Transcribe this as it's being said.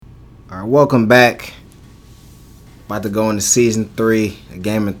All right, welcome back. About to go into season 3 of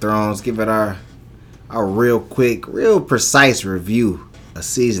Game of Thrones. Give it our real quick, real precise review of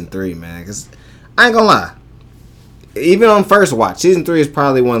season 3, man. Cause I ain't gonna lie, even on first watch, season 3 is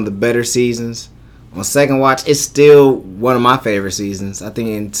probably one of the better seasons. On second watch, it's still one of my favorite seasons. I think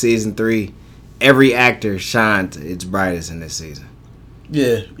in season 3, every actor shined its brightest in this season.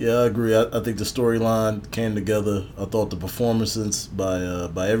 Yeah, I agree. I think the storyline came together. I thought the performances by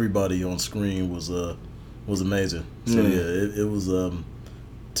everybody on screen was amazing. So it was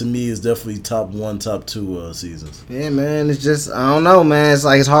to me it's definitely top 1, top 2 seasons. Yeah, man. It's just I don't know, man. It's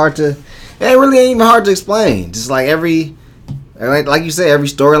like it's hard to. It really ain't even hard to explain. Just like like you said, every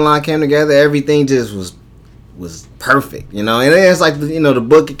storyline came together. Everything just was perfect, you know. And it's like the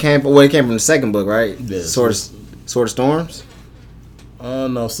book it came from the second book, right? Yeah, Sword of Storms.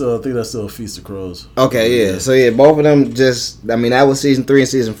 No, still I think that's still Feast of Crows. Okay, yeah. So yeah, both of them that was season 3 and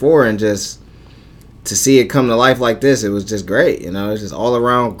season 4, and just to see it come to life like this, it was just great. You know, it's just all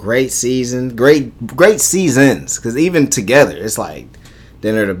around great season, great seasons. Because even together, it's like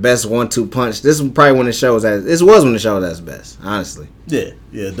then they're the best 1-2 punch. This was probably when the show was at its best, honestly. Yeah,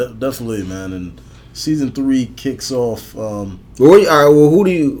 definitely, man. And season 3 kicks off. Where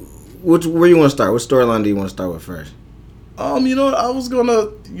you want to start? What storyline do you want to start with first? You know,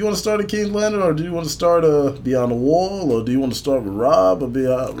 you want to start at King's Landing, or do you want to start Beyond the Wall, or do you want to start with Robb, or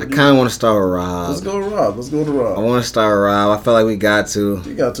I kind of want to start with Robb. Let's go with Robb. I want to start with Robb. I feel like we got to.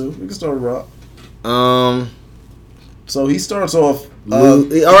 We can start with Robb. So he starts off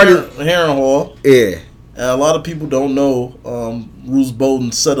Harrenhal. Yeah. And a lot of people don't know Roose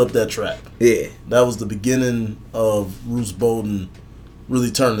Bolton set up that trap. Yeah. That was the beginning of Roose Bolton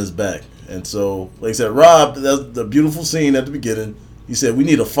really turning his back. And so, like I said, Robb, that's the beautiful scene at the beginning. He said, we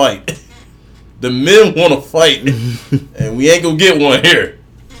need a fight. The men want to fight, and we ain't going to get one here.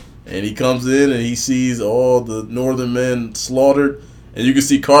 And he comes in, and he sees all the northern men slaughtered. And you can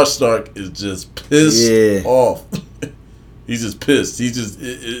see Karstark is just pissed off. He's just pissed.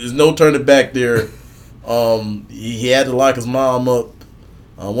 There's no turning back there. He had to lock his mom up.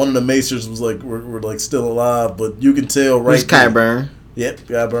 One of the Macers was like, we're like still alive, but you can tell right there. Qyburn. Yep,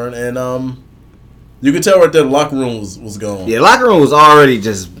 Qyburn. And you can tell right there the locker room was gone. Yeah, locker room was already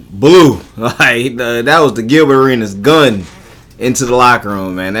just blue. Like that was the Gilbert Arenas gun into the locker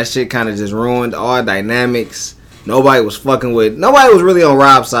room, man. That shit kind of just ruined all dynamics. Nobody was really on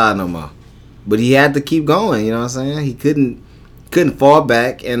Robb's side no more. But he had to keep going, you know what I'm saying? He couldn't fall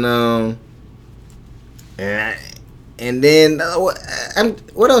back, and then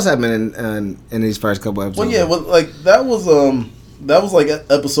what else happened in these first couple episodes? Well, yeah, like that was like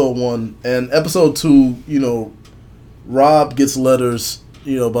episode 1, and episode 2. You know, Robb gets letters,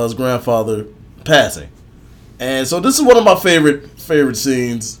 about his grandfather passing, and so this is one of my favorite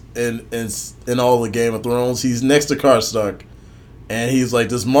scenes in all of Game of Thrones. He's next to Karstark, and he's like,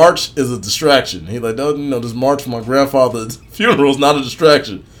 "This march is a distraction." He's like, "No, this march for my grandfather's funeral is not a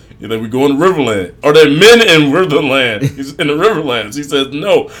distraction." We're going to Riverland. Are there men in Riverland? He's in the Riverlands. He says,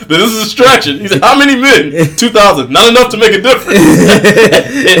 no, this is a distraction. He said, how many men? 2,000. Not enough to make a difference.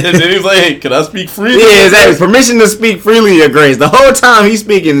 And then he's like, hey, can I speak freely? Yeah, exactly. Permission to speak freely, your grace. The whole time he's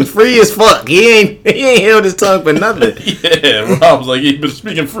speaking free as fuck. He ain't held his tongue for nothing. Yeah, Robb's like, he's been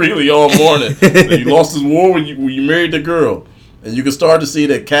speaking freely all morning. He lost his war when you married the girl. And you can start to see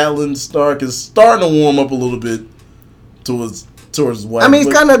that Catelyn Stark is starting to warm up a little bit towards his wife. I mean,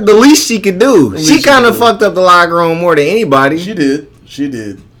 it's kind of the least she could do. She kind of fucked up the locker room more than anybody. She did.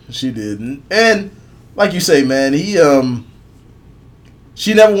 And like you say, man,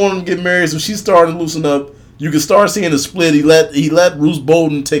 she never wanted to get married, so she started to loosen up. You can start seeing the split. He let Roose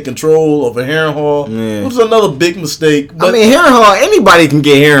Bolton take control of Harrenhal. Yeah. It was another big mistake. But Harrenhal, anybody can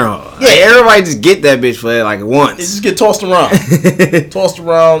get Harrenhal. Yeah, like, everybody just get that bitch for like once. It just get tossed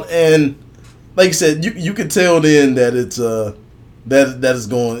around. And like you said, you could tell then that it's that is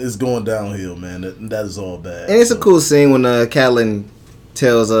going downhill, man. That is all bad. And it's a cool scene when Catelyn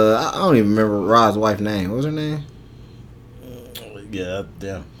tells I don't even remember Robb's wife's name. What was her name? Yeah,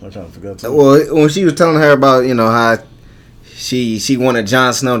 damn, I kind of forgot. Too. Well, when she was telling her about how she wanted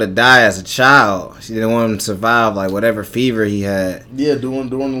Jon Snow to die as a child, she didn't want him to survive like whatever fever he had. Yeah, during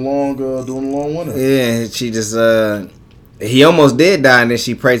the long winter. Yeah, she just he almost did die, and then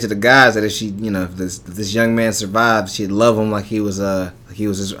she prayed to the gods that if this young man survived, she'd love him like he was her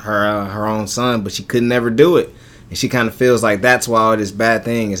own son, but she could never do it, and she kind of feels like that's why all this bad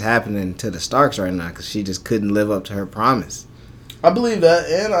thing is happening to the Starks right now, because she just couldn't live up to her promise. I believe that,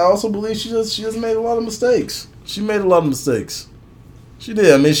 and I also believe she just made a lot of mistakes. She made a lot of mistakes. She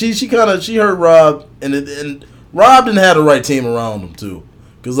did. I mean, she hurt Robb, and Robb didn't have the right team around him too,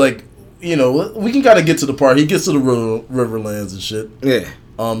 because like you know, we can kind of get to the part. He gets to the Riverlands and shit. Yeah.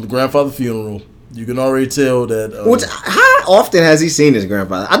 The grandfather funeral. You can already tell that. How often has he seen his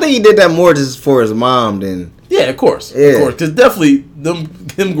grandfather? I think he did that more just for his mom than. Yeah, of course. Yeah. Of course. Because definitely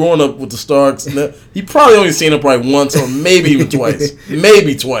him growing up with the Starks, he probably only seen him probably once or maybe even twice.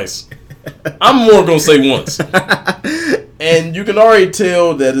 Maybe twice. I'm more going to say once. And you can already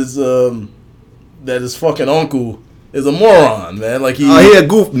tell that his fucking uncle is a moron, man. Like he a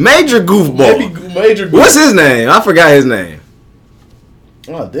major goofball. Major goof. What's his name? I forgot his name.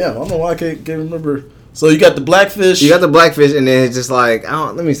 Oh, damn. I don't know why I can't remember. So you got the Blackfish. You got the Blackfish, and then it's just like,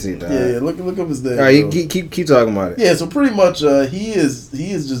 let me see that. Yeah, look up his name. All right, you keep talking about it. Yeah, so pretty much he is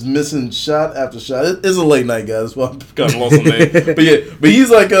just missing shot after shot. It's a late night, guys. That's why I'm kind of lost on name. But he's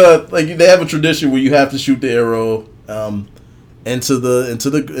like they have a tradition where you have to shoot the arrow into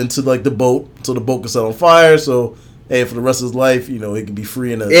the boat, so the boat can set on fire. So hey, for the rest of his life, you know, he can be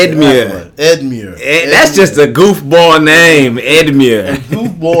free in a Edmure. That's just a goofball name, Edmure. A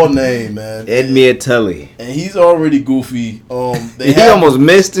goofball name, man. Edmure Tully. And he's already goofy. He almost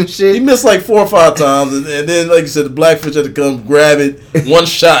missed and shit. He missed like 4 or 5 times, and then, like you said, the Blackfish had to come grab it, one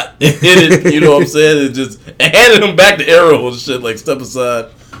shot, and hit it. You know what I'm saying? And handed him back the arrow and shit. Like step aside.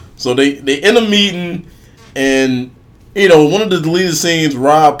 So they end a meeting, and you know, one of the deleted scenes,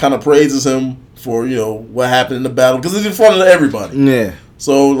 Robb kind of praises him for, you know, what happened in the battle, because it's in front of everybody. Yeah.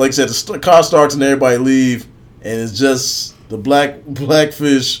 So, like I said, the car starts and everybody leave, and it's just the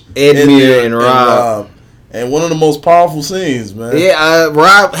Blackfish, Edmure, and Robb. And one of the most powerful scenes, man. Yeah,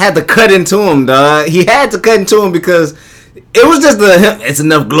 Robb had to cut into him, dog. He had to cut into him because it was just it's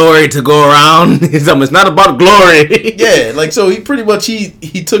enough glory to go around. It's not about glory. Yeah, like, so he pretty much, he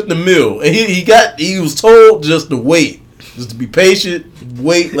took the mill, and he was told just to wait. Just to be patient,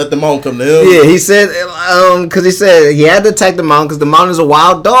 wait, let the mountain come to him. Yeah, he said, because he said he had to attack the mountain because the mountain is a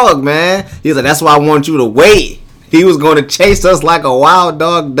wild dog, man. He was like, that's why I want you to wait. He was going to chase us like a wild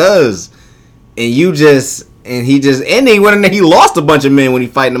dog does. And he went in there, he lost a bunch of men when he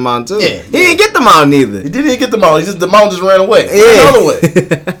fighting the mountain too. Yeah, he didn't get the mountain either. He didn't get the mountain. The mountain just ran away. Yeah. Another way.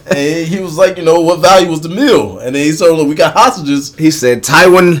 And he was like, you know, what value was the meal? And then he said, look, we got hostages. He said,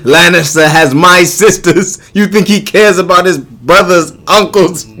 Tywin Lannister has my sisters. You think he cares about his brothers,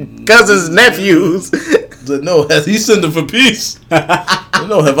 uncles, cousins, nephews? Said, no, has he sent them for peace?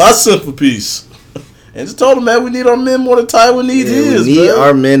 No, have I sent for peace? And just told him, man, we need our men more than Tywin needs his. We need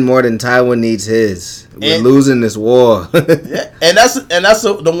our men more than Tywin needs his. We're losing this war. Yeah, and that's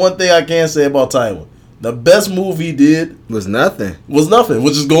the one thing I can say about Tywin. The best move he did was nothing, which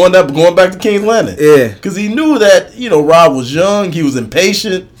is going back to King's Landing. Yeah, because he knew that, you know, Robb was young, he was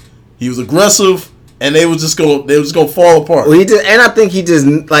impatient, he was aggressive, and they was just gonna fall apart. Well, and I think he just,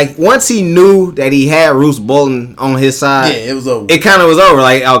 like, once he knew that he had Roose Bolton on his side, yeah, it was over. It kind of was over.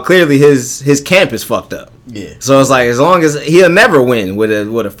 Like, clearly his camp is fucked up. Yeah. So it's like, as long as he'll never win with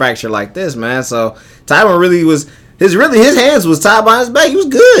a fracture like this, man. So Tywin really was his hands was tied behind his back. He was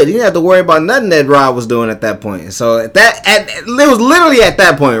good. He didn't have to worry about nothing that Robb was doing at that point. So it was literally at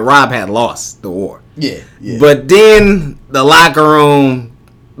that point Robb had lost the war. Yeah. But then the locker room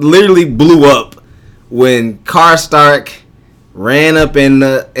literally blew up when Karstark ran up in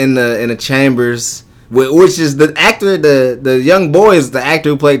the chambers, which is the actor, the young boy is the actor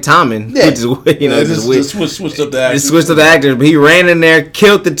who played Tommen. Yeah. Which is, you know, just switched up the actors. Switched up the actors, but he ran in there,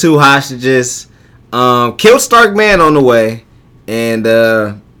 killed the 2 hostages, killed Stark Man on the way, and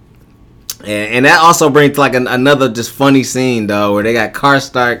that also brings like another just funny scene though, where they got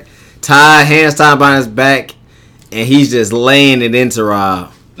Karstark hands tied behind his back, and he's just laying it into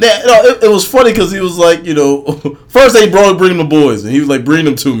Robb. Yeah, no, it was funny because he was like, you know, first they bring the boys, and he was like, bring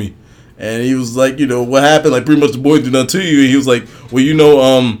them to me. And he was like, you know, what happened? Like, pretty much the boys did nothing to you. And he was like, well, you know,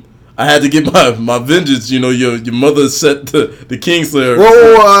 I had to get my vengeance. You know, your mother set the Kingslayer.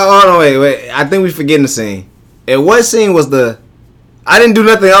 Whoa, hold on, wait. I think we forgetting the scene. And what scene was I didn't do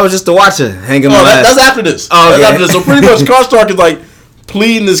nothing. I was just a watcher hanging my that's after this. Oh, okay. That's after this. So pretty much Karstark is like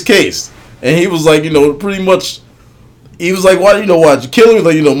pleading this case. And he was like, you know, pretty much, he was like, why'd you kill him? He's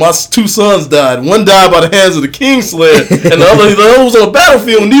like, you know, my 2 sons died. One died by the hands of the Kingslayer, and the other, he's like, was on the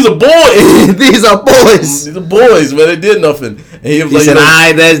battlefield, and these are boys. These are boys. These are boys, man. They did nothing. And he was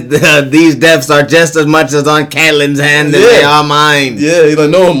said, these deaths are just as much as on Catelyn's hand as they are mine. Yeah, he's like,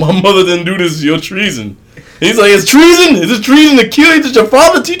 no, my mother didn't do this. You're treason. He's like, it's treason? Is it treason to kill you? Did your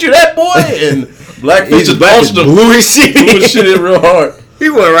father teach you that, boy? And Blackfish just punched him. Blew his shit in real hard. He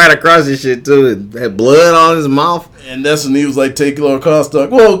went right across his shit too. It had blood on his mouth. And that's when he was like, take Lord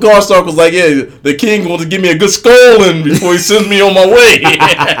Karstark. Well, Karstark was like, yeah, the king wants to give me a good scolding before he sends me on my way.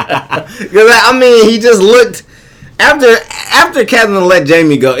 Because, I mean, he just looked after Catherine let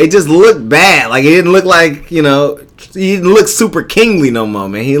Jamie go, it just looked bad. Like, it didn't look like, he didn't look super kingly no more,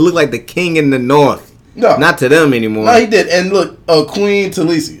 man. He looked like the king in the north. No, not to them anymore. No, he did. And look, Queen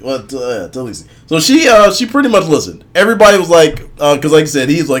Talisi. Talisi. So she pretty much listened. Everybody was like, because like you said,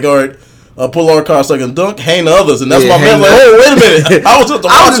 he's like, all right, pull our car so I can dunk, hang the others. And that's my man like, oh, wait a minute. I was just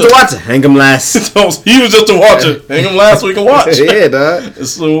a watcher. Hang him last. He was just a watcher. Hang him last so we can watch. Yeah, dog.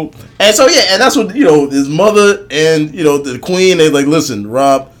 So that's what, his mother and, the Queen, they like, listen,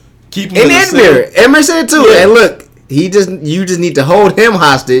 Rob, keep him in the city. Edmure said it too. Yeah. And look, you just need to hold him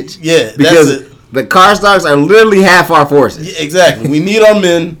hostage. Yeah, because that's it. The Karstarks are literally half our forces. Yeah, exactly. We need our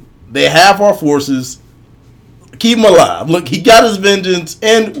men. They're half our forces. Keep him alive. Look, he got his vengeance.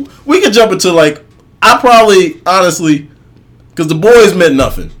 And we could jump into, I probably, honestly, because the boys meant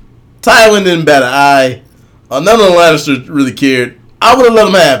nothing. Tywin didn't bat an eye. None of the Lannisters really cared. I would have let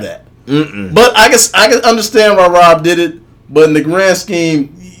him have that. Mm-mm. But I can understand why Rob did it. But in the grand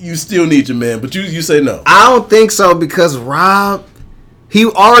scheme, you still need your man. But you say no. I don't think so because Rob, he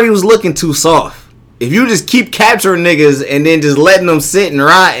already was looking too soft. If you just keep capturing niggas and then just letting them sit and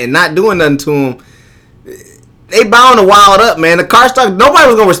rot and not doing nothing to them, they bound to wild up, man. The Karstark, nobody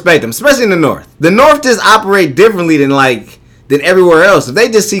was gonna respect them, especially in the North. The North just operate differently than everywhere else. If they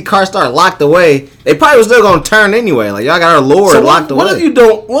just see Karstark locked away, they probably was still gonna turn anyway. Like, y'all got our lord locked away. What if you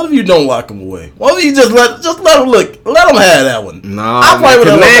don't lock him away? What if you just let him let him have that one? No, I probably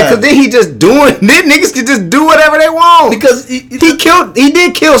would have because then he just doing. Then niggas can just do whatever they want. Because he did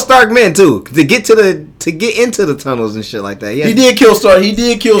kill Stark men too to get into the tunnels and shit like that. He did kill Stark. He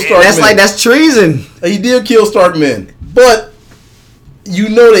did kill Stark. That's treason. He did kill Stark men, but. You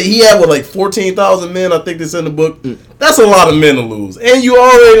know that he had 14,000 men. I think that's in the book. That's a lot of men to lose, and you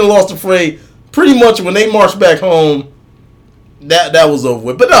already lost the fray. Pretty much when they marched back home, that was over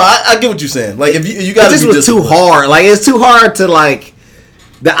with. But no, I get what you're saying. Like if you got this was too hard. Like it's too hard to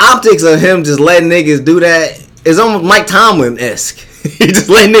the optics of him just letting niggas do that is almost Mike Tomlin-esque. He just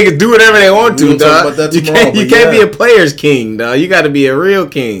letting niggas do whatever they want to, dog. You can't be a player's king, dog. You got to be a real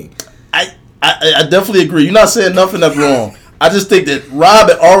king. I definitely agree. You're not saying nothing that's wrong. I just think that Rob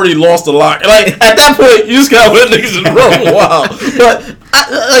had already lost a lot. Like at that point, you just gotta let niggas just run a while. But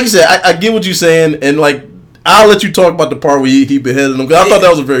like you said, I get what you're saying, and I'll let you talk about the part where he beheaded him because I thought that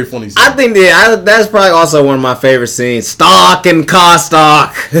was a very funny scene. I think that's probably also one of my favorite scenes. Stark and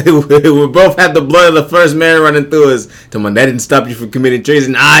Karstark, we both had the blood of the first man running through us. Come on, that didn't stop you from committing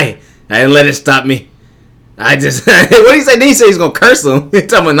treason. I didn't let it stop me. I just what did he say? Then he said he's gonna curse him. He's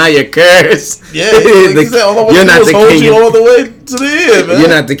talking about now you're cursed. Yeah, you're not the king. You all the way to the end, man. You're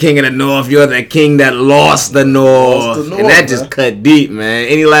not the king of the North. You're the king that lost the North, and that just cut deep, man.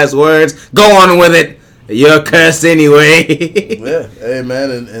 Any last words? Go on with it. You're cursed anyway. Yeah, hey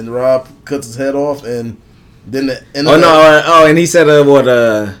man, and Rob cuts his head off, and then and he said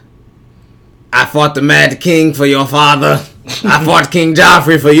I fought the Mad King for your father. I fought King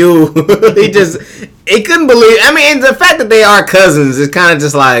Joffrey for you. He couldn't believe. I mean, the fact that they are cousins is kind of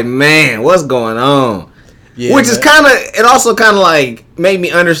just like, man, what's going on? Yeah, which is kind of, it also kind of made me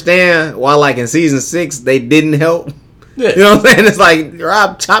understand why in season 6 they didn't help. Yeah. You know what I'm saying? It's like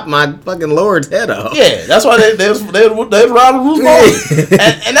Rob chopped my fucking lord's head off. Yeah, that's why they Rob Roose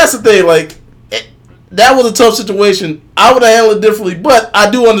and that's the thing. That was a tough situation. I would have handled it differently, but I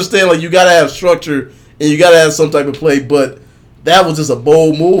do understand. You gotta have structure and you gotta have some type of play, but. That was just a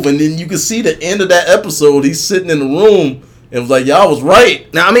bold move, and then you can see the end of that episode. He's sitting in the room and was like, "Y'all was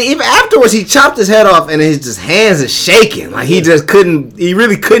right." Now, I mean, even afterwards, he chopped his head off, and his hands are shaking. He just couldn't. He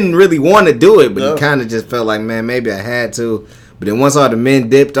really couldn't want to do it, but he kind of just felt like, man, maybe I had to. But then once all the men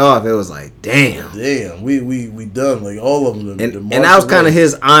dipped off, it was like, damn, we done. All of them. And that was kind of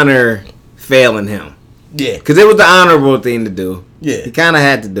his honor failing him. Yeah, because it was the honorable thing to do. Yeah, he kind of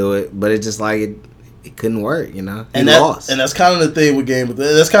had to do it, but it's just it couldn't work, He lost. And that's kind of the thing with Game of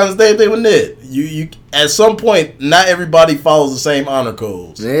Thrones. That's kind of the same thing with Ned. You at some point, not everybody follows the same honor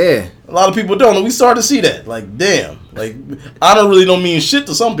codes. Yeah. A lot of people don't. And we start to see that. Damn. Honor really don't mean shit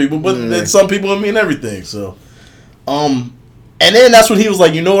to some people, but then some people mean everything. So, and then that's when he was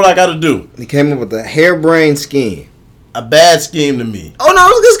like, you know what I got to do? He came up with a harebrained scheme. A bad scheme to me. Oh, no,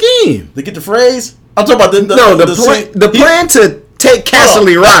 it was a good scheme. To get the phrase? I'm talking about the plan to take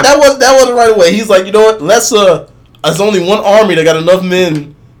Casterly Rock. That wasn't right away. He's like, you know what? Let's there's only one army that got enough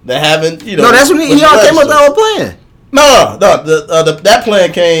men that haven't, No, that's when he all came up with that whole plan. No. That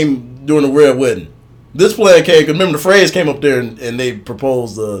plan came during the Red Wedding. This plan came because remember the phrase came up there and they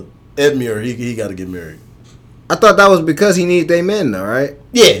proposed Edmure. He got to get married. I thought that was because he needed their men, though, right?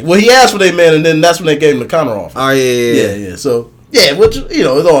 Yeah. Well, he asked for their men, and then that's when they gave him the counter offer. Oh yeah. So yeah, which it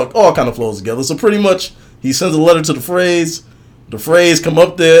all kind of flows together. So pretty much. He sends a letter to the Freys. The Freys come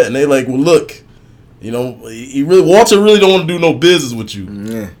up there and they like, well, look, Walter really don't want to do no business with you.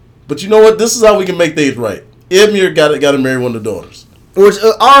 Yeah. But you know what? This is how we can make things right. Edmure got to marry one of the daughters. Which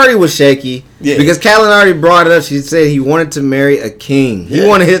already was shaky. Yeah. Because Catelyn already brought it up. She said he wanted to marry a king. He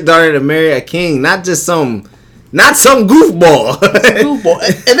wanted his daughter to marry a king, not some goofball. Goofball.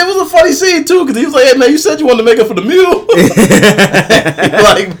 And it was a funny scene, too, because he was like, hey, man, you said you wanted to make up for the meal.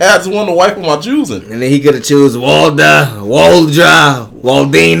 Like, I just wanted to wipe on my choosing. And then he could have choose Waldina. He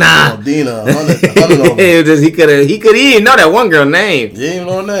didn't know that one girl name. He didn't even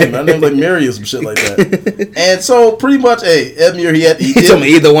know her name. Her name like Mary or some shit like that. And so, pretty much, Edmure, he told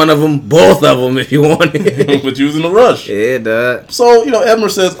me either one of them, both of them, if you wanted. But you was in a rush. Yeah, duh. So, Edmure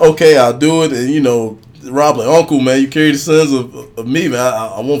says, okay, I'll do it. And, Rob like, uncle, man, you carry the sins of me, man.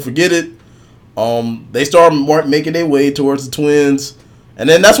 I won't forget it. They start making their way towards the twins, and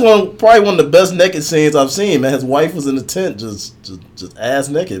then that's probably one of the best naked scenes I've seen. Man, his wife was in the tent, just ass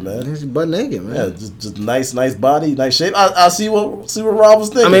naked, man. She's butt naked, man. Yeah, just nice body, nice shape. I see what Rob was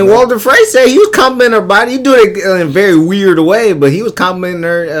thinking. I mean, man. Walter Frey said he was complimenting her body. He do it in a very weird way, but he was complimenting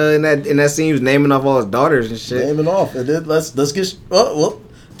her in that scene. He was naming off all his daughters and shit. Naming off, and then let's get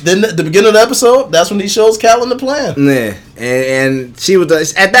Then at the beginning of the episode, that's when he shows Catelyn the plan. Yeah, and she was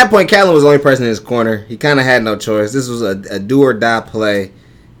at that point. Catelyn was the only person in his corner. He kind of had no choice. This was a do or die play,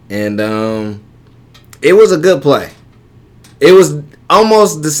 and it was a good play. It was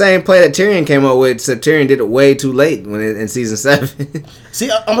almost the same play that Tyrion came up with, except Tyrion did it way too late in season 7. See,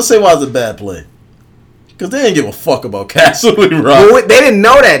 I'm gonna say why it's a bad play, because they didn't give a fuck about Castle Rock. Well, they didn't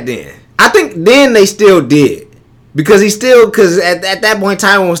know that then. I think then they still did. Because at that point in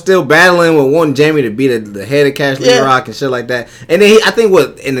time, was still battling with wanting Jaime to be the head of Castle Rock and shit like that. And then I think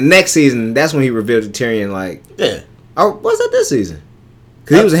in the next season, that's when he revealed to Tyrion, like, or was that this season?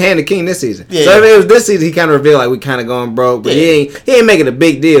 Because he was a hand of king this season. Yeah, so if it was this season, he kind of revealed like we kind of going broke, but he ain't making a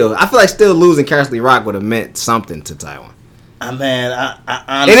big deal. I feel like still losing Castle Rock would have meant something to Tywin. Man,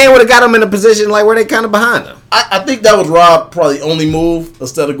 and they would have got him in a position like where they kind of behind him. I think that was Rob probably only move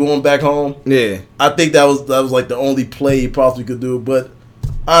instead of going back home. Yeah, I think that was like the only play he possibly could do. But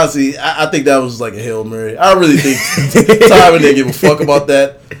honestly, I think that was like a Hail Mary. I really think Tywin didn't give a fuck about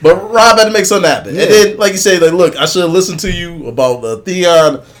that. But Rob had to make something happen. Yeah. And then, like you say, like, look, I should have listened to you about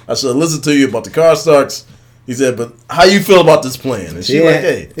Theon. I should have listened to you about the Karstarks. He said, but how you feel about this plan? And she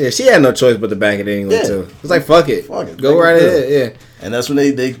hey. Yeah, she had no choice but to back it anyway, too. It was like, fuck it. Go right ahead, yeah. And that's when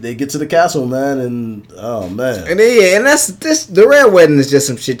they get to the castle, man, and, oh, man. And then, the Red Wedding is just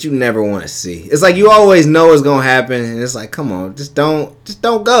some shit you never want to see. It's like you always know it's going to happen, and it's like, come on, just don't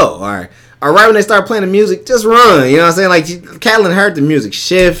go, all right? Or right when they start playing the music, just run, you know what I'm saying? Like, Catelyn heard the music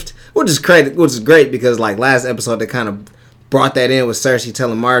shift, which is great because, like, last episode, they kind of brought that in with Cersei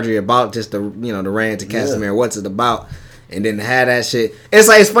telling Marjorie about just the reign to Castamere, what's it about, and then had that shit. It's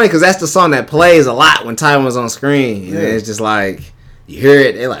like, it's funny because that's the song that plays a lot when Tywin's on screen. And it's just like you hear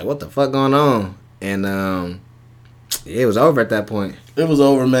it, they're like, what the fuck going on? And it was over at that point. It was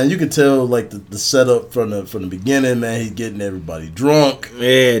over, man. You could tell like the setup from the beginning, man. He's getting everybody drunk.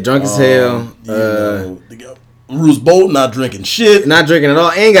 Yeah, drunk as hell. Roose Bolton not drinking shit. Not drinking at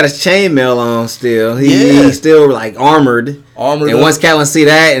all. Ain't got his chainmail on still. He's still like armored. And once Catelyn see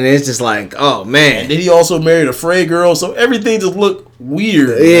that, and it's just like, oh man. And then he also married a Frey girl, so everything just looked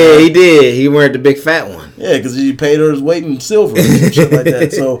weird. Yeah, man. He did. He married the big fat one. Yeah, because he paid her his weight in silver and some shit like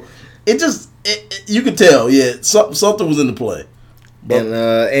that. So you could tell, something was in the play. But,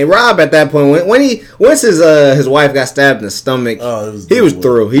 and Rob at that point, once his wife got stabbed in the stomach, he was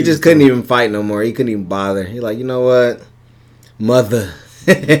through. He just couldn't even fight no more. He couldn't even bother. He like, you know what, mother.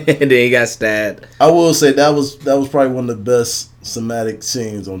 And then he got stabbed. I will say that was probably one of the best cinematic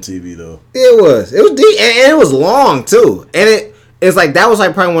scenes on TV though. It was deep and it was long too. And it's like that was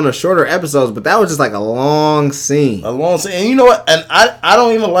like probably one of the shorter episodes, but that was just like a long scene. And you know what? And I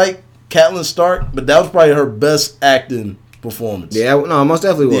don't even like Catelyn Stark, but that was probably her best acting performance. Yeah, no, most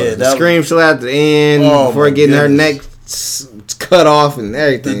definitely was. The scream she let at the end before getting her neck cut off and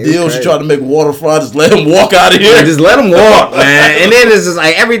everything. The deal she tried to make Waterfront, just let him walk out of here. Yeah, just let him walk, man. And then it's just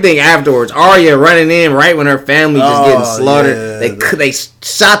like everything afterwards. Arya running in right when her family just getting slaughtered. Yeah. They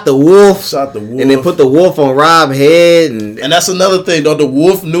shot the wolf. And then put the wolf on Rob's head. And that's another thing, though. The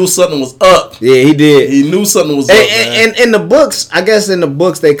wolf knew something was up. Yeah, he did. He knew something was up, man. And in the books, I guess in the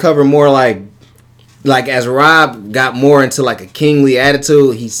books they cover more like as Rob got more into like a kingly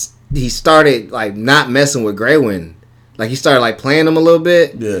attitude, he started like not messing with Grey Wind. Like he started like playing them a little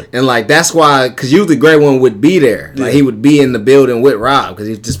bit. Yeah. And like that's why, because usually Grey One would be there. Like he would be in the building with Rob because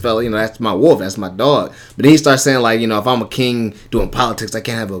he just felt, that's my wolf, that's my dog. But then he starts saying like, if I'm a king doing politics, I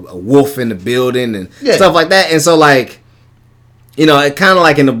can't have a wolf in the building and stuff like that. And so like, it kind of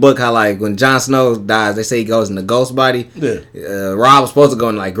like in the book how like when Jon Snow dies, they say he goes in the ghost body. Yeah. Rob was supposed to go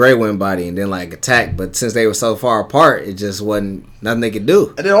in like Grey Wind body and then like attack, but since they were so far apart, it just wasn't nothing they could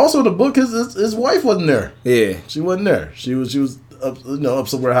do. And then also in the book, his wife wasn't there. Yeah, she wasn't there. She was up, up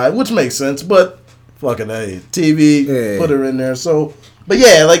somewhere high, which makes sense. But fucking TV put her in there. So, but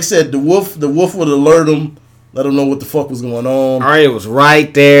yeah, like I said, the wolf would alert him. Let them know what the fuck was going on. Arya was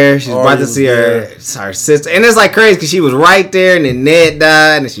right there. She was about to see her sister. And it's like crazy because she was right there and then Ned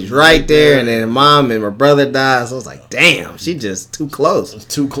died and she's right there and then her mom and her brother died. So it's like, damn, she just too close. It's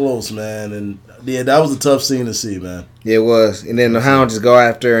too close, man. And yeah, that was a tough scene to see, man. Yeah, it was. And then the Hound just go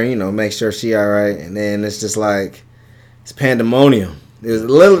after her and, make sure she all right. And then it's just like, it's pandemonium. It was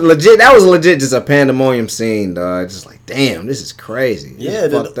legit. That was legit just a pandemonium scene, dog. Just like, damn, this is crazy. Yeah,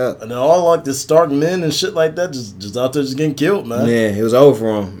 fucked up. And then all like the Stark men and shit like that just out there just getting killed, man. Yeah, it was over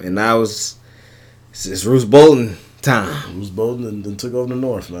for him. And now it's Roose Bolton time. Roose Bolton and took over the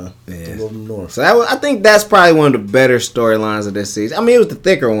North, man. Yeah. Took over the North. So I think that's probably one of the better storylines of this season. I mean, it was the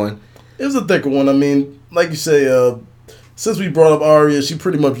thicker one. It was a thicker one. I mean, like you say, since we brought up Arya, she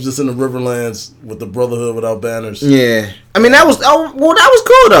pretty much was just in the Riverlands with the Brotherhood without banners. Yeah, I mean that was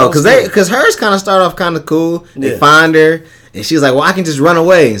cool though, because hers kind of started off kind of cool. They find her, and she's like, "Well, I can just run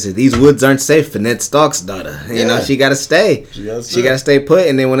away." And said, "These woods aren't safe for Ned Stark's daughter. She got to stay. She got to stay put."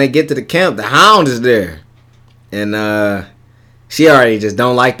 And then when they get to the camp, the Hound is there, and she already just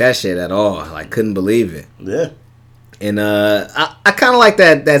don't like that shit at all. Like, couldn't believe it. Yeah. And I kind of like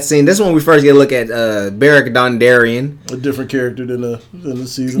that scene. This is when we first get a look at Beric Dondarrion. A different character than the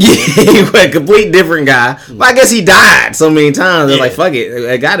season. Yeah, a complete different guy. But I guess he died so many times. They're like, fuck it.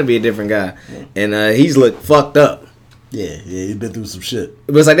 It got to be a different guy. And he's looked fucked up. Yeah, he's been through some shit.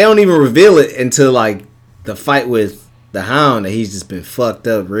 But it's like they don't even reveal it until like the fight with the Hound, that he's just been fucked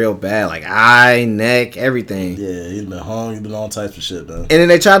up real bad, like eye, neck, everything. Yeah, he's been hung, he's been all types of shit, man. And then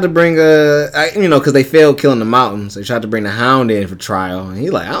they tried to bring because they failed killing the Mountains. They tried to bring the Hound in for trial, and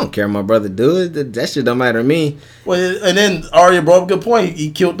he's like, I don't care, my brother do it. That shit don't matter to me. Well, and then Arya brought up a good point.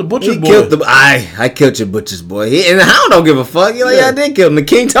 He killed the butcher boy. I killed your butcher's boy. And the Hound don't give a fuck. He's like, I did kill him. The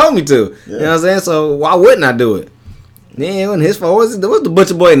king told me to. Yeah. You know what I'm saying? So why wouldn't I do it? Yeah, it wasn't his fault. What's the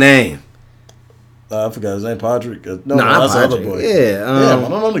butcher boy name? I forgot his name, Patrick. No, that's the other boy. Yeah, I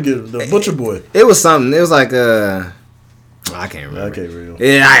don't know the butcher boy. It was something. It was like I can't remember. I can't remember.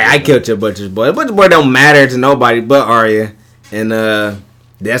 Yeah, I killed your butcher's boy. The butcher boy don't matter to nobody but Arya, and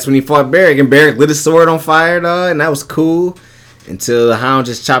that's when he fought Beric, and Beric lit his sword on fire, dog, and that was cool until the Hound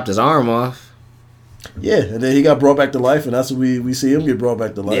just chopped his arm off. Yeah, and then he got brought back to life, and that's when we see him get brought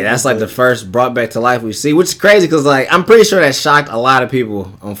back to life. Yeah, that's like the first brought back to life we see, which is crazy because like I'm pretty sure that shocked a lot of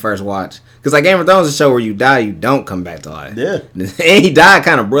people on first watch. Because like Game of Thrones is a show where you die, you don't come back to life. Yeah. And he died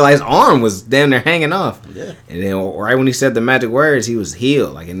kind of bro. Like his arm was damn near hanging off. Yeah. And then right when he said the magic words, he was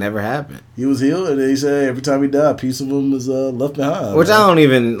healed. Like it never happened. He was healed, and then he said every time he died, a piece of him is left behind. Which I don't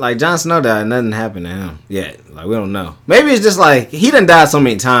even like. Jon Snow died, nothing happened to him yet. Like we don't know. Maybe it's just like he done died so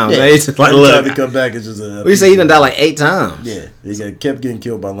many times. Yeah. It's just like every time he come back, it's just a. We say he done died like 8 times. Yeah, he kept getting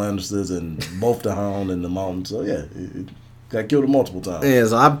killed by Lannisters and both the Hound and the Mountain. So yeah. Got killed multiple times. Yeah,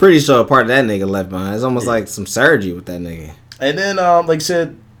 so I'm pretty sure a part of that nigga left behind. It's almost like some surgery with that nigga. And then, like I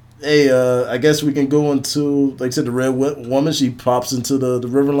said, I guess we can go into, like I said, the Red Woman. She pops into the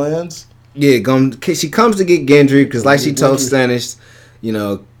Riverlands. Yeah, she comes to get Gendry because, like she told Stannis,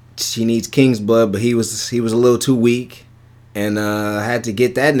 she needs King's blood, but he was a little too weak, and had to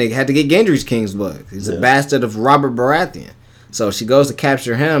get Gendry's King's blood. He's a bastard of Robert Baratheon. So she goes to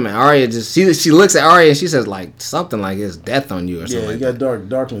capture him, and Arya she looks at Arya and she says like something like it's death on you or something. Yeah, he got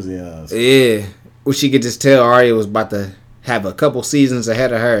darkness in his eyes. Yeah, which she could just tell Arya was about to have a couple seasons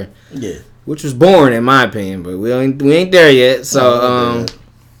ahead of her. Yeah, which was boring in my opinion, but we ain't there yet. So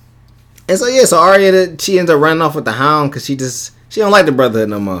so Arya she ends up running off with the Hound because she don't like the Brotherhood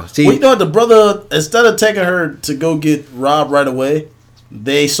no more. The Brotherhood, instead of taking her to go get Robb right away,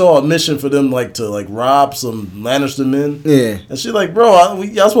 they saw a mission for them to rob some Lannister men. Yeah. And she's like, bro,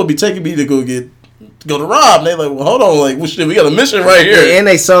 y'all supposed to be taking me to go to Robb. And they like, well, hold on, we got a mission right here. Yeah, and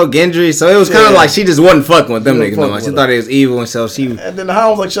they sold Gendry, so it was kind of like she just wasn't fucking with them niggas no more. She thought it was evil, and so she. And then the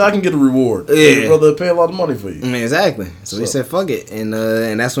Hound was like, shit, I can get a reward. Yeah. Your brother pay a lot of money for you. Exactly. So he said, fuck it, and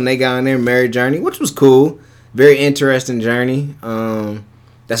that's when they got on their marriage journey, which was cool. Very interesting journey.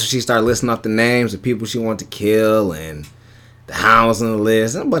 That's when she started listing off the names of people she wanted to kill, and The Hound's on the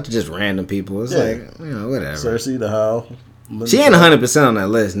list. And a bunch of just random people. It's Yeah. like, whatever. Cersei, the Hound. She ain't 100% on that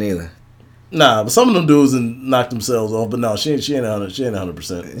list neither. Nah, but some of them dudes knocked themselves off. But no, she ain't 100%. She ain't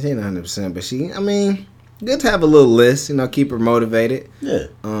 100%, but good to have a little list. Keep her motivated. Yeah.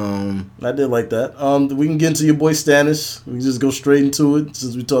 I did like that. We can get into your boy Stannis. We can just go straight into it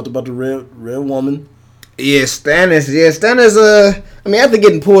since we talked about the red woman. Yeah, Stannis. After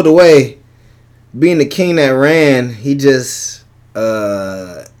getting pulled away, being the king that ran, he just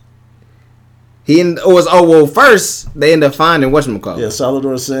first they ended up finding whatchamacallit. Yeah,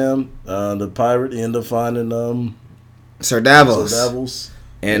 Salvador Sam, the pirate. He ended up finding Sir Davos.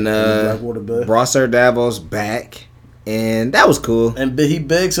 And brought Sir Davos back, and that was cool. And he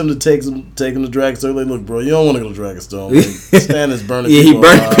begs him to take him to Dragonstone. Like, look, bro, you don't want to go to Dragonstone. Like, Stannis burning. Yeah, he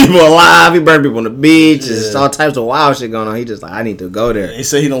burned people alive. He burned people on the beach. Yeah. Just all types of wild shit going on. He just like, I need to go there. He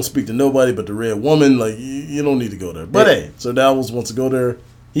said he don't speak to nobody but the red woman. Like, you don't need to go there. But hey, Sir Davos wants to go there.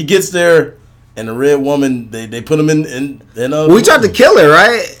 He gets there. And the red woman, they put him in we tried to kill her,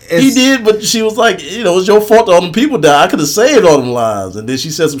 right? He did, but she was like, it's your fault that all them people died. I could have saved all them lives. And then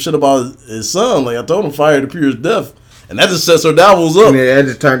she said some shit about his son. Like, I told him fire to pure his death. And that just sets her Davos up. Yeah, that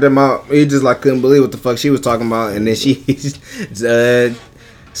just turned him out. He just like couldn't believe what the fuck she was talking about. And then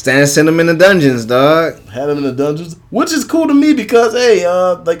Stannis sent him in the dungeons, dog. Had him in the dungeons, which is cool to me because, hey,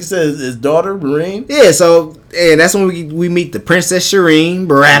 like you said, his daughter, Meereen. Yeah, so that's when we meet the Princess Shireen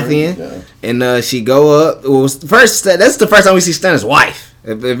Baratheon. Yeah. And she go up. That's the first time we see Stannis' wife.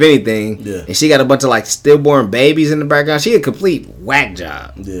 If anything, yeah. And she got a bunch of like stillborn babies in the background. She a complete whack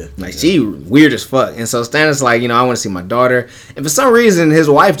job. Yeah, like she weird as fuck. And so Stannis like, I want to see my daughter. And for some reason, his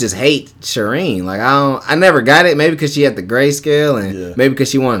wife just hates Shireen. Like I never got it. Maybe because she had the grayscale, and maybe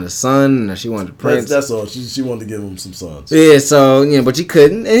because she wanted a son or she wanted a prince. That's all. She wanted to give him some sons. Yeah, so but she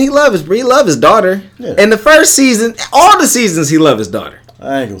couldn't. And he loved his daughter. Yeah. In the first season, all the seasons, he loved his daughter.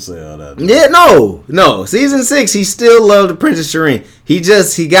 I ain't gonna say all that. Yeah, no. Season 6, he still loved the Princess Shireen. He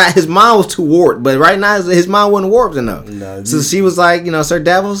got his mind was too warped, but right now his mind wasn't warped enough. No, so she was like, Sir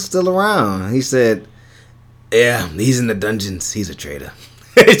Davos still around. He said, "Yeah, he's in the dungeons. He's a traitor."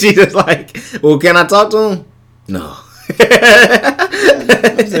 She just like, "Well, can I talk to him?" No.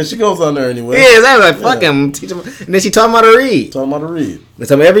 She goes on there anyway. Yeah, that was like, fuck him. Teach him. And then she taught him how to read. And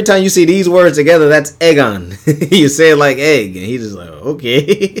so every time you see these words together, that's Aegon. You say it like egg, and he's just like,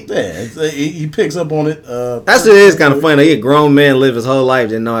 okay. Yeah, he picks up on it. That's what it is kind of funny. He a grown man, live his whole life,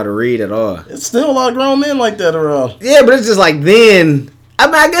 didn't know how to read at all. It's still a lot of grown men like that around. Yeah, but it's just like then.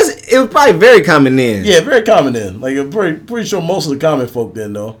 I guess it was probably very common then. Yeah, very common then. Like, I'm pretty sure most of the common folk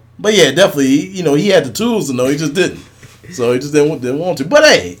didn't know. But yeah, definitely, he had the tools to know. He just didn't. So he just didn't want to. But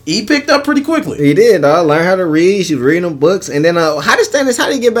hey, he picked up pretty quickly. He did, dog. Learned how to read. She was reading them books. And then how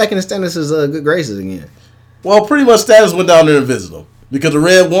did he get back into Stannis' good graces again? Well, pretty much Stannis went down there and visited him. Because the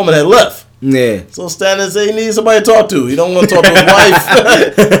red woman had left. Yeah. So Stannis said he needs somebody to talk to. He don't want to talk to his wife.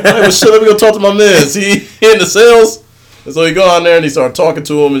 Like, well, shit, let me go talk to my man. He in the cells. And so he go on there and he started talking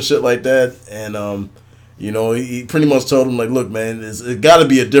to him and shit like that. And, he pretty much told him, like, look, man, it got to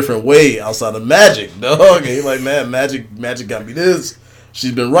be a different way outside of magic, dog. And he's like, man, magic got me this.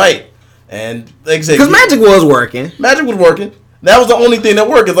 She's been right. And like I said, because magic was working. Magic was working. That was the only thing that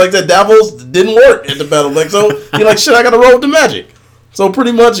worked. It's like that Davos didn't work at the battle. Like, so you're like, shit, I got to roll with the magic. So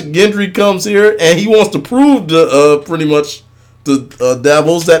pretty much Gendry comes here and he wants to prove to pretty much to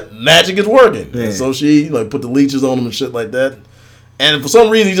Davos that magic is working. Yeah. And so she put the leeches on him and shit like that. And for some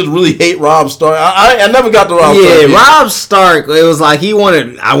reason, he just really hate Robb Stark. I never got to Robb Stark. Yeah, Robb Stark, it was like I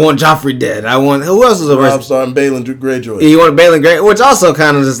want Joffrey dead. Who else was the Robb Stark and Balon Greyjoy. He wanted Balon Greyjoy, which also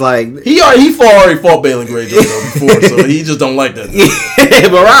kind of just like... He already fought Balon Greyjoy before, so he just don't like that. Yeah,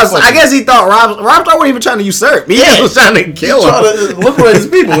 but Robb Stark, I guess he thought Robb Stark wasn't even trying to usurp. He just was trying to kill him. Trying to liberate his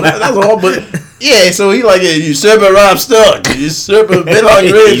people. That's all, but... Yeah, so he usurper Robb Stark, usurper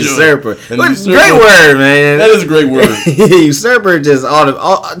Balon Greyjoy. Usurper. Great word, man. That is a great word. Usurper just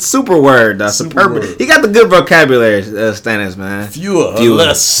all super word. Superb. Word. He got the good vocabulary, Stannis, man. Fewer.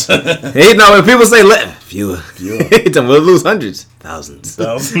 Less. When people say fewer. We'll lose hundreds. Thousands.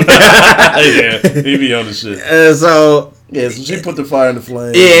 Yeah, he be on the shit. So she put the fire in the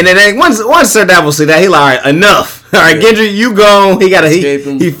flame. Yeah, and then once Sir Davos see that, he like, all right, enough. All right, Gendry, you go.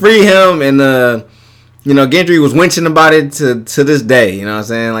 He free him, and Gendry was winching about it to this day. You know what I'm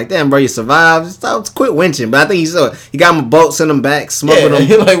saying? Like, damn, bro, you survived. Just quit winching. But I think he got him a boat, sent him back, smuggled him.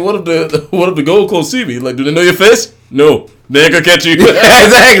 He like, what if the Gold Clothes see me? Like, do they know your face? No. They ain't gonna catch you.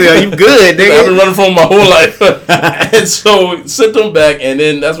 Exactly. You good, nigga. I've been running from my whole life. And so sent them back, and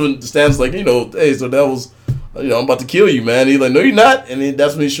then that's when Stan's like, hey, so that was I'm about to kill you, man. He's like, no, you're not. And then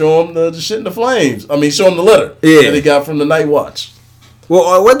that's when he show him the shit in the flames. I mean, show him the letter that he got from the Night Watch.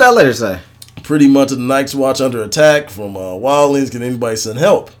 Well, what'd that letter say? Pretty much the Night's Watch under attack from wildlings. Can anybody send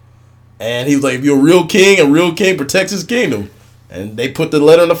help? And he was like, if you're a real king protects his kingdom. And they put the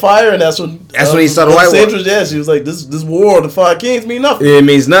letter in the fire, and that's when he saw the White Walker. Yeah, she was like, this war of the Five Kings mean nothing. It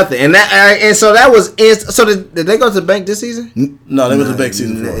means nothing. And so that was so did they go to the bank this season? No, they went to the bank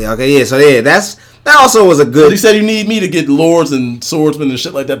season 4. Okay, yeah. So that also was a good. But he said you need me to get lords and swordsmen and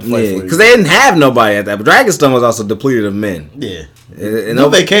shit like that to fight for you. Because they didn't have nobody at that. But Dragonstone was also depleted of men. Yeah. No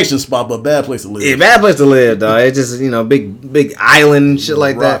vacation spot, but bad place to live. Yeah, bad place to live, though. It's just, big island and shit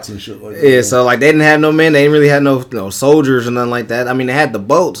like rocks that. And shit like that. Yeah, so they didn't have no men. They didn't really have no soldiers or nothing like that. I mean, they had the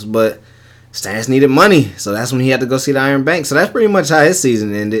boats, but Stannis needed money, so that's when he had to go see the Iron Bank. So that's pretty much how his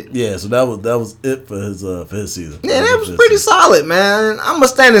season ended. Yeah, so that was it for his season. Yeah, that was pretty solid, man. I'm a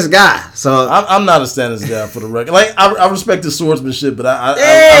Stannis guy, so I'm not a Stannis guy for the record. Like I respect his swordsmanship, but I'm not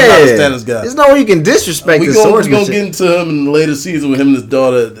a Stannis guy. There's no way you can disrespect his swordsmanship. We're gonna get into him in the later season with him and his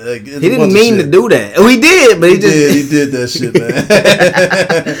daughter. He didn't mean to do that. Oh, he did, but he did that shit, man.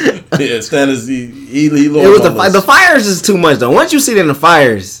 Yeah, Stannis, he it was the fires is too much though. Once you see it in the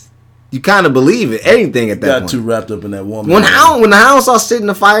fires, you kind of believe it. Anything at that point. Got too wrapped up in that woman. When the hound saw sit in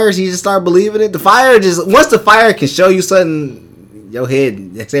the fires, he just started believing it. The fire once the fire can show you something, your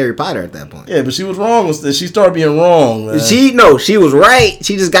head, that's Harry Potter at that point. Yeah, but she was wrong. She started being wrong, man. She was right.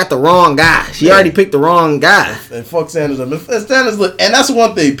 She just got the wrong guy. She already picked the wrong guy. And fuck Sanders. And that's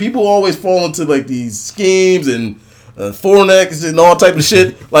one thing. People always fall into these schemes and Thornex and all type of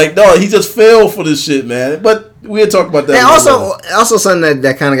shit. Like, no, he just fell for this shit, man. But we'll talk about that. And also something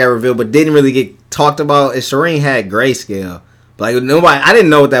that kind of got revealed, but didn't really get talked about is Shireen had grayscale. But I didn't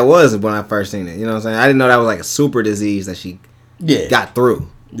know what that was when I first seen it. You know what I'm saying? I didn't know that was a super disease that she got through.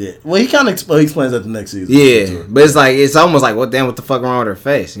 Yeah. Well, he kind of explains that the next season. Yeah, but it's almost like what the fuck wrong with her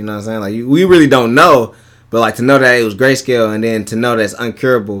face? You know what I'm saying? We really don't know. But to know that it was grayscale and then to know that it's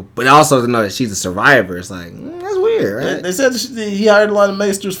uncurable, but also to know that she's a survivor, it's that's weird, right? They said he hired a lot of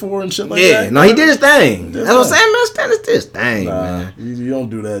maesters for her and shit like that. Yeah, no, he did his thing. That's what I'm saying, man. Stannis did his thing, man. You don't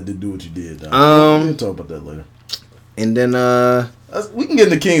do that to do what you did. We'll talk about that later. And then we can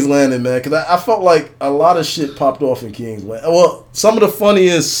get into King's Landing, man, because I felt like a lot of shit popped off in King's Landing. Well, some of the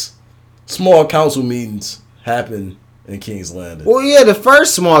funniest small council meetings happened in King's Landing. Well, yeah, the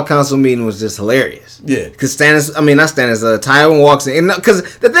first small council meeting was just hilarious. Yeah. Because Tywin walks in.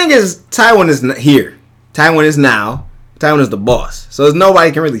 Because the thing is, Tywin is not here. Tywin is now. Tywin is the boss. So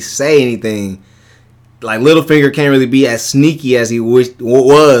nobody can really say anything. Littlefinger can't really be as sneaky as he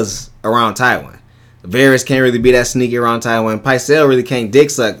was around Tywin. Varys can't really be that sneaky around Tywin. Pycelle really can't dick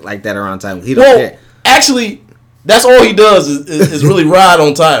suck like that around Tywin. He don't care. Actually, that's all he does is really ride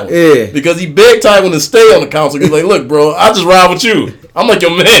on Tywin. Yeah. Because he begged Tywin to stay on the council. He's like, look, bro, I just ride with you. I'm like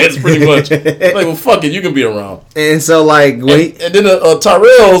your man, pretty much. Well, fuck it, you can be around. And so, and then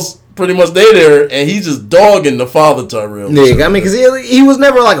Tyrell's pretty much there, and he's just dogging the father Tyrell. Yeah, I mean, because he was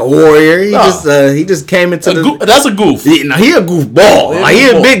never a warrior. He just came into that's a goof. He a goofball. He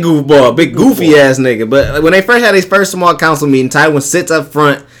a big goofball, big goofy ass nigga. But when they first had his first small council meeting, Tywin sits up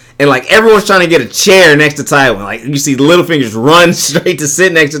front. And everyone's trying to get a chair next to Tywin. You see Littlefingers run straight to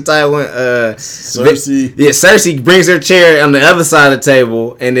sit next to Tywin. Cersei. Yeah, Cersei brings her chair on the other side of the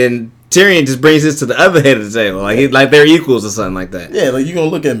table, and then Tyrion just brings his to the other head of the table. They're equals or something like that. Yeah, you gonna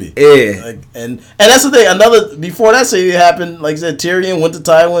look at me. Yeah. And that's the thing. Before that scene happened, like I said, Tyrion went to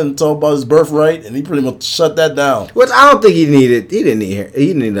Tywin and talked about his birthright, and he pretty much shut that down. Which I don't think he needed. He didn't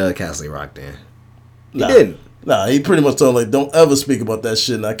need Castle Rock then. He didn't. Nah, he pretty much told him, don't ever speak about that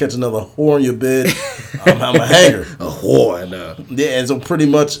shit. And I catch another whore in your bed, I'm a hanger. A whore, no. Yeah, and so pretty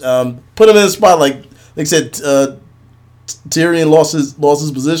much put him in a spot like they said. Tyrion lost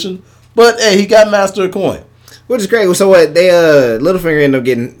his position, but hey, he got Master of Coin, which is great. So what? They Littlefinger ended up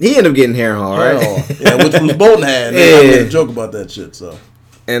getting Harrenhal, right? Yeah, which was Bolton had. They made a joke about that shit. So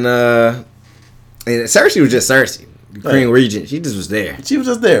and Cersei was just Cersei. Queen Regent, she just was there. She was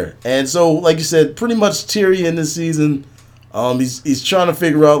just there, and so, like you said, pretty much Tyrion this season, he's trying to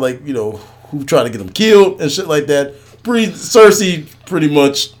figure out who tried to get him killed and shit like that. Cersei pretty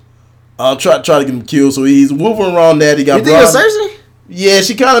much try to get him killed, so he's moving around that. He got. You think it was Cersei? Yeah,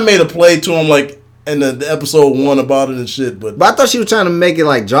 she kind of made a play to him in the episode 1 about it and shit. But I thought she was trying to make it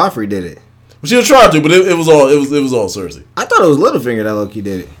like Joffrey did it. She was trying to, but it was all Cersei. I thought it was Littlefinger that Loki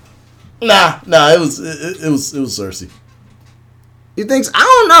did it. Nah, it was Cersei. You think? I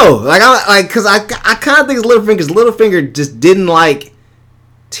don't know. Because I kind of think it's Littlefinger. Littlefinger just didn't like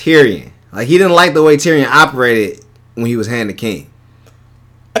Tyrion. He didn't like the way Tyrion operated when he was Hand the King.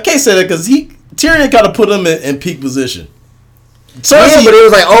 I can't say that because Tyrion kind of put him in peak position. Cersei, but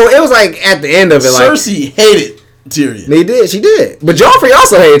it was like at the end of it. Cersei hated Tyrion. She did. But Joffrey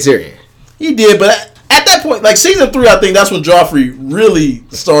also hated Tyrion. He did, but at that point, like season 3, I think that's when Joffrey really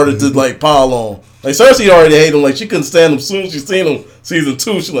started to like pile on. Like Cersei already hated him. Like she couldn't stand him. As soon as she seen him, season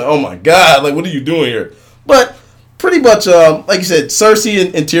 2, she's like, "Oh my god! Like what are you doing here?" But pretty much, like you said,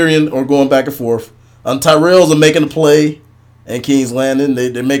 Cersei and Tyrion are going back and forth. Tyrells are making a play, and King's Landing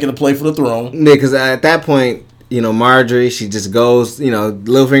they're making a play for the throne. Yeah, because at that point, Marjorie, she just goes.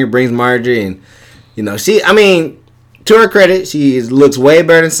 Littlefinger brings Marjorie, and to her credit, she looks way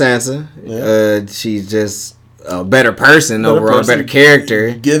better than Sansa. Yeah. She's just a better person overall, better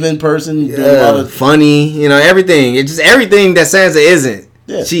character, giving person, doing a lot of funny. Everything. It's just everything that Sansa isn't.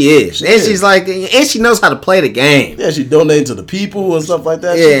 Yeah, she is. She's like, and she knows how to play the game. Yeah, she donating to the people and stuff like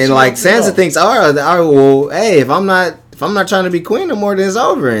that. Yeah, and like Sansa thinks, well, hey, if I'm not trying to be queen no more, then it's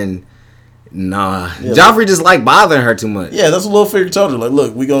over. And nah, yeah, Joffrey just like bothering her too much. Yeah, that's what Littlefinger told her. Like,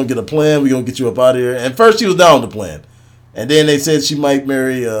 look, we gonna get a plan. We gonna get you up out of here. And first she was down with the plan, and then they said she might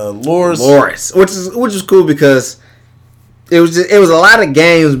marry Loras, which is cool because it was a lot of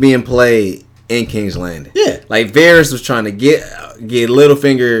games being played in King's Landing. Yeah, like Varys was trying to get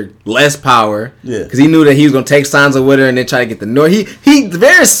Littlefinger less power. Yeah, because he knew that he was gonna take Sansa with her and then try to get the North. He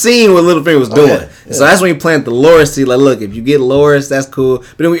Varys seen what Littlefinger was doing. Yeah. So that's when he planted the Loras seed. Like, look, if you get Loras, that's cool.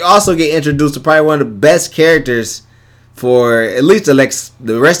 But then we also get introduced to probably one of the best characters for at least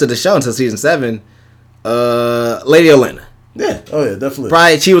the rest of the show until season 7, Lady Olenna. Yeah, oh yeah, definitely.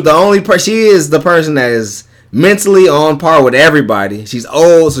 Probably she was the only person. She is the person that is mentally on par with everybody. She's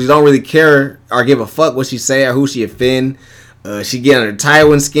old, so she don't really care or give a fuck what she say or who she offend. She get under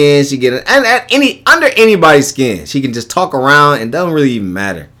Tywin's skin. She get under anybody's skin. She can just talk around and doesn't really even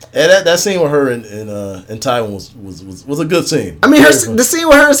matter. And that scene with her in Tywin was a good scene. I mean, the scene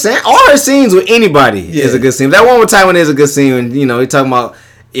with her, all her scenes with anybody is a good scene. That one with Tywin is a good scene. And he talking about,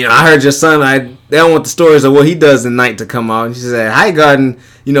 I heard your son. They don't want the stories of what he does at night to come out. And she said, Highgarden,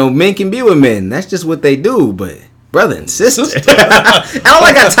 men can be with men. That's just what they do. But brother and sister. I don't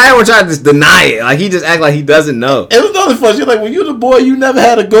like how Tywin tried to just deny it. Like, he just act like he doesn't know. It was nothing fun. She's like, when you the boy, you never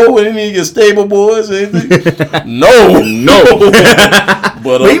had to go with any of your stable boys or anything. No.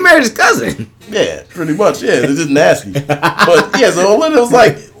 But he married his cousin. Yeah, pretty much. Yeah, it's just nasty. But yeah, so Olenna was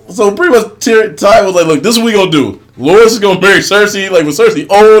like, so pretty much Ty was like, look, this is what we gonna do. Loras is gonna marry Cersei. Like, when Cersei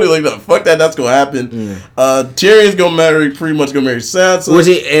old, he's like, no, fuck that, that's gonna happen. Tyrion's gonna marry Sansa. Which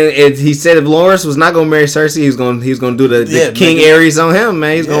he said if Loras was not gonna marry Cersei, he was gonna do the King Aerys on him,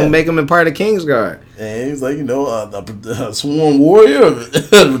 man. He's gonna make him a part of Kingsguard. And he's like, a sworn warrior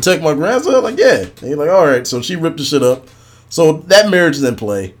to protect my grandson. Like, yeah. And he's like, all right. So she ripped the shit up. So that marriage is in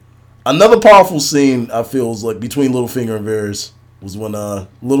play. Another powerful scene I feel was like between Littlefinger and Varys was when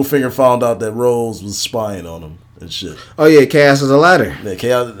Littlefinger found out that Rose was spying on him and shit. Oh yeah, Chaos was a ladder. Yeah,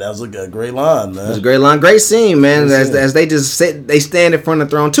 Chaos. That was a great line, man. It was a great line, great scene, man. As they just they stand in front of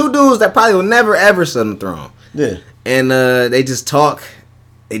the throne. Two dudes that probably will never ever sit on the throne. Yeah, and they just talk.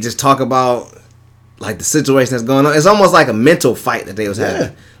 They just talk about like the situation that's going on. It's almost like a mental fight that they was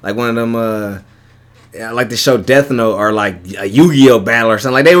having. Like one of them. Like the show Death Note or like a Yu-Gi-Oh battle or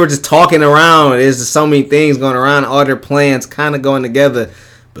something. Like they were just talking around. There's just so many things going around. All their plans kind of going together.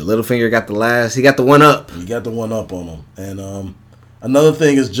 But Littlefinger got he got the one up. He got the one up on him. And another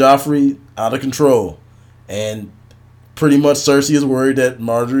thing is Joffrey out of control. And pretty much Cersei is worried that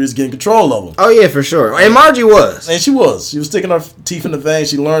Marjorie is getting control of him. Oh yeah, for sure. And Marjorie was. And she was. She was sticking her teeth in the vein.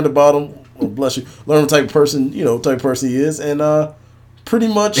 She learned about him. Oh, bless you. Learned what type of person, he is. And pretty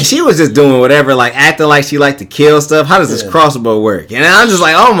much. And she was just doing whatever, like acting like she liked to kill stuff. How does this crossbow work? And I'm just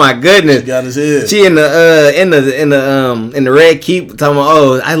like, oh my goodness. She got his head. She in the Red Keep talking about,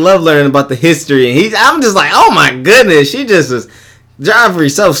 oh, I love learning about the history. And I'm just like, oh my goodness. She just was. Joffrey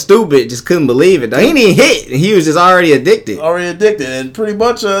so stupid, just couldn't believe it. Though. He didn't hit. He was just already addicted. And pretty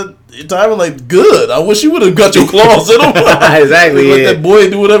much Tywin like, good. I wish you would have got your claws in him. Exactly. Let that boy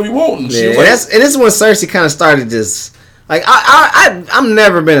do whatever he wants. And and this is when Cersei kind of started just. Like I've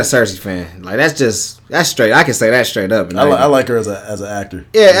never been a Cersei fan. Like that's straight. I can say that straight up. I like her as an actor.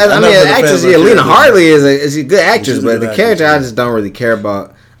 Yeah, I mean, actress. Yeah, Lena Harley is a good actress, but the character I just don't really care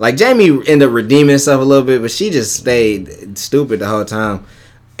about. Like Jaime ended up redeeming himself a little bit, but she just stayed stupid the whole time.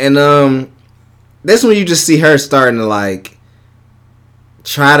 And this one you just see her starting to like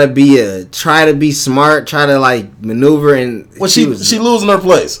try to be smart, try to like maneuver, and she losing her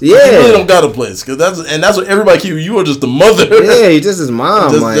place. Yeah, she really don't got a place because that's what everybody keep. You are just the mother. Yeah, you just his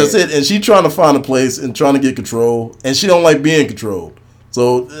mom. That's it. And she trying to find a place and trying to get control, and she don't like being controlled.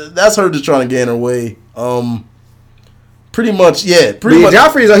 So that's her just trying to gain her way. Pretty much, yeah.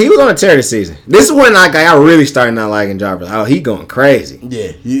 Joffrey, he was on a tear this season. This is when I really started not liking Joffrey. Oh, he going crazy.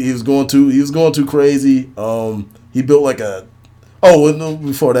 Yeah, he was going too crazy. He built like a. Oh, no,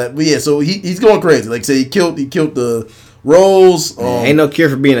 before that, but yeah. So he's going crazy. Like say he killed the Rose. Ain't no cure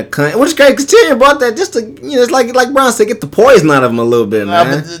for being a cunt. Which is crazy because Tyrion brought that just to it's like Bron said, get the poison out of him a little bit,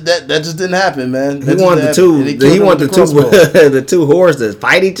 man. But that just didn't happen, man. He wanted the two whores to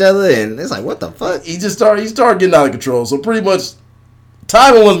fight each other, and it's like, what the fuck? He started getting out of control. So pretty much,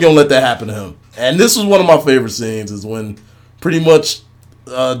 Tywin wasn't gonna let that happen to him. And this was one of my favorite scenes is when pretty much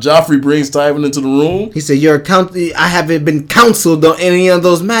Joffrey brings Tywin into the room. He said, I haven't been counseled on any of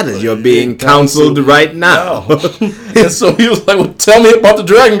those matters. You're being counseled right now. And so he was like, well, tell me about the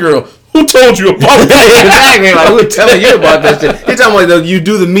Dragon Girl. Who told you about that? Exactly. Like, who telling you about that shit? He's talking about you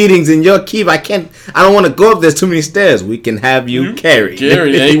do the meetings in your keep. I don't want to go up. There's too many stairs. We can have you carried.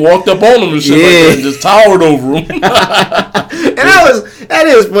 And he walked up on him and shit like that and just towered over him. And that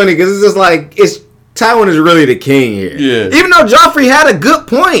is funny because it's just like, Tywin is really the king here. Yeah. Even though Joffrey had a good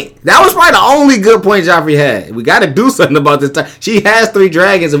point. That was probably the only good point Joffrey had. We got to do something about this time. She has 3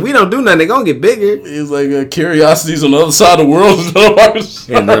 dragons. If we don't do nothing, they're going to get bigger. He's like, curiosities on the other side of the world.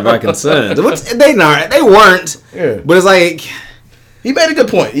 And none of our concerns. They weren't. Yeah. But it's like... He made a good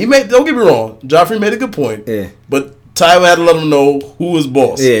point. Don't get me wrong. Joffrey made a good point. Yeah. But Tywin had to let him know who was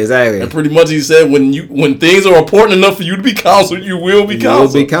boss. Yeah, exactly. And pretty much he said, when things are important enough for you to be counseled, you will be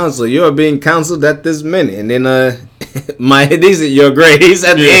counseled. You will be counseled. You are being counseled at this minute. And then these are your grades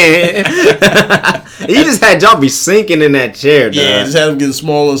at the end. He just had Joffrey sinking in that chair. Dog. Yeah, just had him getting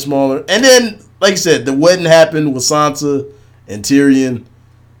smaller and smaller. And then, like I said, the wedding happened with Sansa and Tyrion.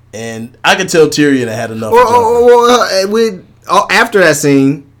 And I could tell Tyrion had enough. After that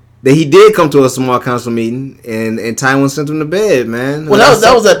scene... That he did come to a small council meeting, and Tywin sent him to bed, man. Well,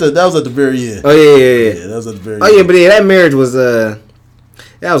 that was at the very end. Oh yeah. That was at the very end. Oh yeah, but that marriage was that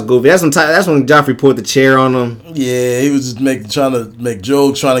was goofy. That's when Joffrey pulled the chair on him. Yeah, he was just trying to make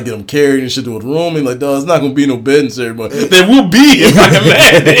jokes, trying to get him carried and shit to his room. He's like, dog, it's not gonna be no bedding ceremony. There will be if I can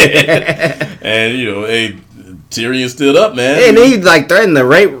imagine. And Tyrion stood up, man. Yeah, and he threatened to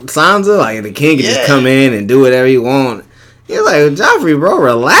rape Sansa. Like the king could just come in and do whatever he want. He's like, Joffrey, bro,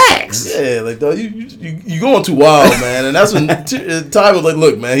 relax. Yeah, like, dog, you going too wild, man. And that's when Ty was like,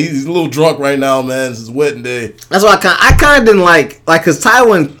 look, man, he's a little drunk right now, man. It's his wedding day. That's why I kind of didn't like, because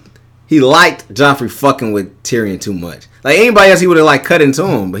Tywin, he liked Joffrey fucking with Tyrion too much. Like, anybody else, he would have, cut into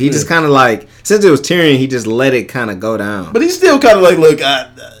him. But he just kind of, since it was Tyrion, he just let it kind of go down. But he's still kind of like, look,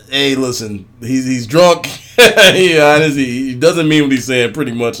 hey, listen, he's drunk. He doesn't mean what he's saying,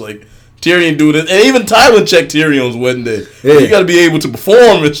 pretty much, like. Tyrion do this, and even Tywin checked Tyrion's wedding day. Yeah. You got to be able to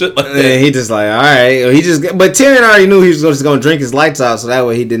perform and shit like that. Yeah, he just like, all right. But Tyrion already knew he was just going to drink his lights out, so that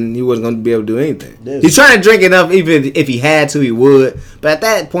way he wasn't going to be able to do anything. Yeah. He's trying to drink enough, even if he had to, he would. But at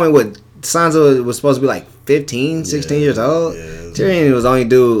that point, Sansa was supposed to be 15, 16 years old. Yeah. Tyrion was only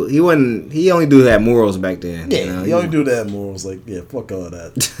dude. He only dude had morals back then. Yeah, he only dude that had morals. Like, yeah, fuck all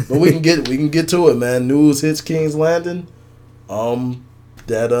that. But we can get to it, man. News hits King's Landing.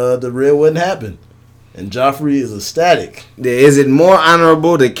 That the real wouldn't happen, and Joffrey is ecstatic. Is it more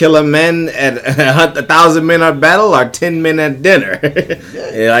honorable to kill a man at 1,000 men at battle or 10 men at dinner?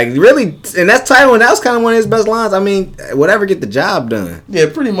 Yeah, really, and that's Tywin. That was kind of one of his best lines. I mean, whatever, get the job done. Yeah,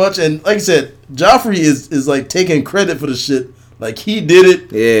 pretty much. And like I said, Joffrey is taking credit for the shit. Like, he did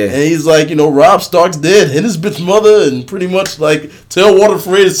it. Yeah. And he's like, Robb Stark's dead, and his bitch mother, and pretty much tell Walder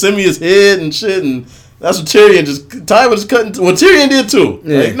Frey to send me his head and shit, and. That's what Tywin just cutting. Well, Tyrion did too.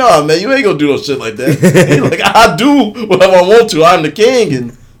 Yeah. Like, nah, man, you ain't gonna do no shit like that. He's like, I do whatever I want to. I'm the king,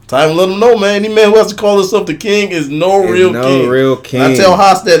 and Tywin let him know, man. Any man who has to call himself the king is no real king. I tell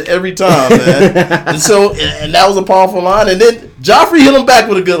Haas that every time, man. and that was a powerful line. And then Joffrey hit him back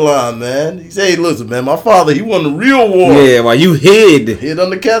with a good line, man. He said, hey, listen, man, my father, he won the real war. Yeah, while you hid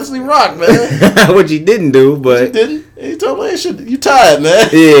under Castle Rock, man. Which he didn't do, but he didn't. He told me, hey, shit, you tired, man.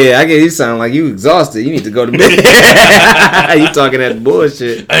 Yeah, I guess you sound like you exhausted. You need to go to bed. You talking that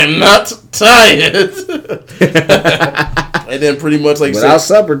bullshit. I'm not tired. And then pretty much without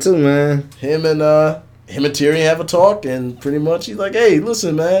supper too, man. Him and Tyrion have a talk, and pretty much he's like, hey,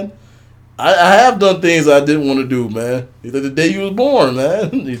 listen, man. I have done things I didn't want to do, man. He's like, the day you was born, man.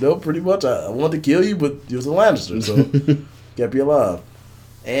 Pretty much I wanted to kill you, but you was a Lannister, so kept you alive.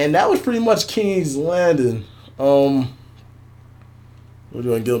 And that was pretty much King's Landing. What do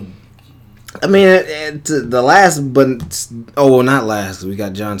you want to give? I mean, the last, but not last. We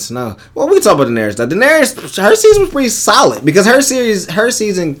got Jon Snow. Well, we can talk about Daenerys. Daenerys, her season was pretty solid because her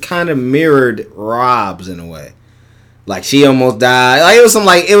season kind of mirrored Robb's in a way. Like, she almost died.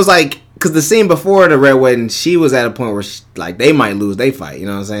 It was because the scene before the Red Wedding, she was at a point where like they might lose they fight. You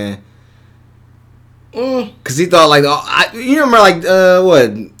know what I'm saying? Because he thought like, you remember like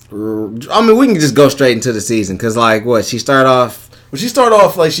what? I mean, we can just go straight into the season because like what she started off. Well, she started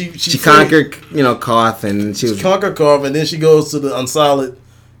off like she conquered Koth and she conquered Koth, and then she goes to the Unsolid,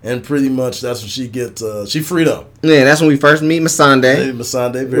 and pretty much that's when she gets she freed up. Yeah, that's when we first meet Missandei.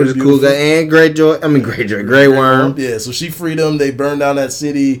 Missandei, very beautiful. Cool guy, and Grey Worm. Yeah, so she freed them. They burned down that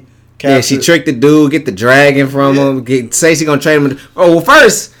city. Yeah, she tricked the dude, get the dragon from him. Say she gonna trade him. Oh well,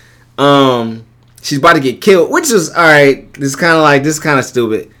 first, she's about to get killed, which is all right. This is kind of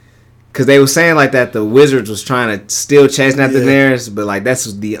stupid. Because they were saying like that the Wizards was trying to still chasing at Daenerys, but like that's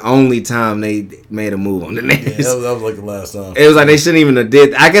the only time they made a move on Daenerys. Yeah, that was like the last time. It was like they shouldn't even have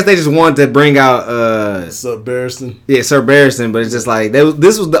did. I guess they just wanted to bring out Sir Barristan. Yeah, Sir Barristan, but it's just like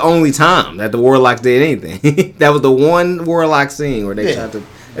this was the only time that the Warlocks did anything. That was the one Warlock scene where they tried to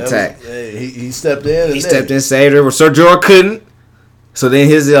attack. He stepped in. He stepped in, saved her. Well, Ser Jorah couldn't. So then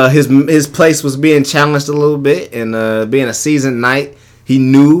his place was being challenged a little bit, and being a seasoned knight, he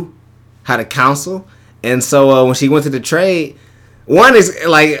knew how to counsel. And so when she went to the trade, one is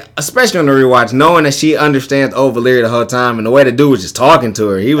like, especially on the rewatch, knowing that she understands Valyria the whole time, and the way the dude was just talking to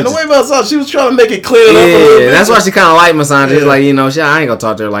her, he was. And the way Missandei, she was trying to make it clear. Yeah, that's why she kind of liked Missandei. He's like, I ain't gonna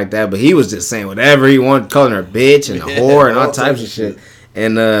talk to her like that, but he was just saying whatever he wanted, calling her a bitch and a whore and all types of shit.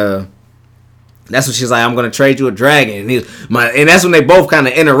 And that's when she's like, I'm gonna trade you a dragon, and that's when they both kind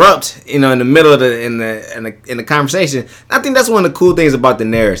of interrupt, in the middle of the conversation. I think that's one of the cool things about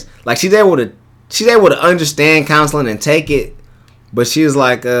Daenerys. Like she's able to understand counseling and take it, but she's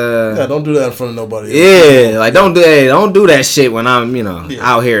like, don't do that in front of nobody else. Yeah, like don't do that shit when I'm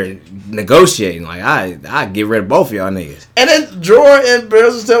out here negotiating. Like I get rid of both of y'all niggas. And then Jorah and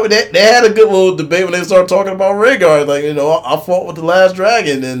Barristan tell me they had a good little debate when they started talking about Rhaegar. Like I fought with the last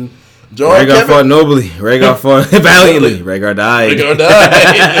dragon and. Rhaegar fought nobly. Rhaegar fought valiantly. Rhaegar died.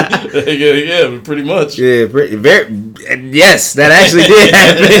 Yeah, pretty much. Yeah, yes, that actually did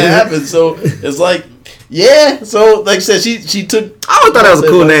happen. It happened. So it's like, so like I said, she took. I always thought that was a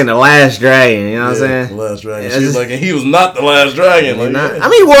cool name, the Last Dragon. You know what I'm saying? The Last Dragon. She's like, and he was not the Last Dragon. Like, I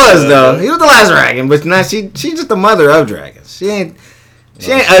mean, he was though. He was the Last Dragon, but now she's just the mother of dragons. She ain't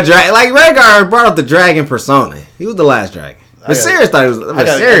a dragon. Like Rhaegar brought up the dragon persona. He was the Last Dragon. Viserys thought it was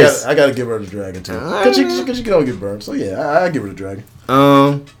Viserys. I gotta give her the dragon too, cause she can only get burned. So yeah, I give her the dragon.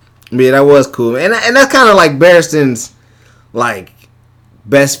 Yeah, that was cool, and that's kind of like Barristan's like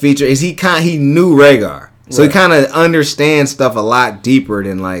best feature is he knew Rhaegar, so he kind of understands stuff a lot deeper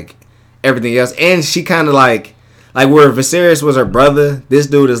than like everything else, and she kind of like where Viserys was her brother, this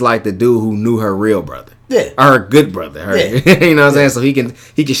dude is like the dude who knew her real brother. Yeah. Or her good brother. You know what I'm saying? So he can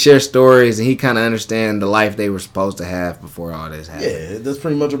share stories and he kind of understand the life they were supposed to have before all this happened. Yeah, that's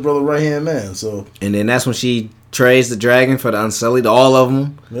pretty much a brother right hand man. So. And then that's when she trades the dragon for the Unsullied, all of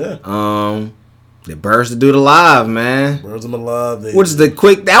them. Yeah. They burst the dude alive, man. Burns him alive. Which is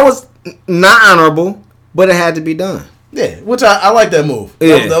that was not honorable, but it had to be done. Yeah, which I like that move.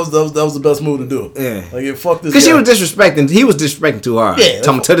 Yeah. That was the best move to do. Yeah. Like, fuck this guy. Because he was disrespecting too hard. Yeah.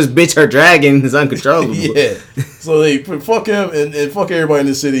 Talking to this bitch, her dragon is uncontrollable. Yeah. So they fuck him and fuck everybody in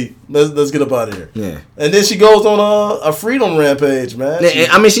the city. Let's get up out of here. Yeah. And then she goes on a freedom rampage, man.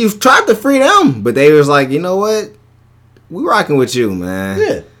 She tried to free them, but they was like, you know what? We rocking with you, man.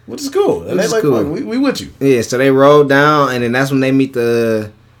 Yeah. Which is cool. And they like, cool. We with you. Yeah, so they rode down, and then that's when they meet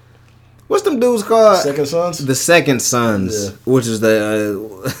the... What's them dudes called? Second Sons? The Second Sons, which is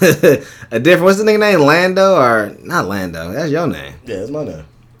the a different. What's the nigga name? Lando or not Lando? That's your name. Yeah, that's my name.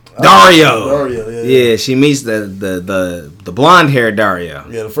 Daario. Yeah. She meets the blonde haired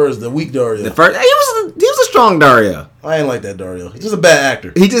Daario. Yeah, the weak Daario. He was a strong Daario. I ain't like that Daario. He's just a bad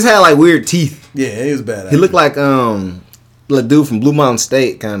actor. He just had like weird teeth. Yeah, he was a bad actor. He looked like the dude from Blue Mountain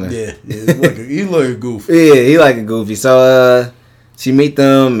State kind of. Yeah, he look a goof. Yeah, he like a goofy. So she meet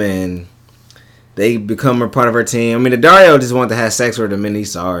them and. They become a part of her team. I mean, the Daario just wanted to have sex with him, and he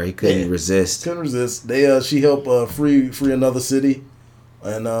saw her. He couldn't resist. Couldn't resist. She helped free another city,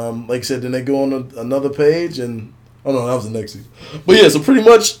 and like I said, then they go on another page, and oh no, that was the next season. But yeah, so pretty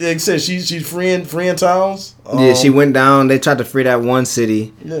much, like I said, she's freeing towns. She went down. They tried to free that one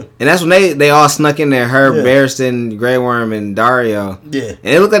city. Yeah, and that's when they all snuck in there. Her, Barristan, Grey Worm, and Daario. Yeah,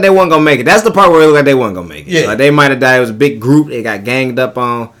 and it looked like they weren't gonna make it. That's the part where it looked like they weren't gonna make it. Yeah, like they might have died. It was a big group. They got ganged up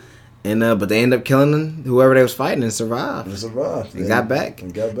on. And but they ended up killing them, whoever they was fighting, and survived. And got back.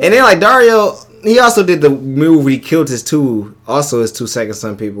 And then like Daario, he also did the move where he killed his two second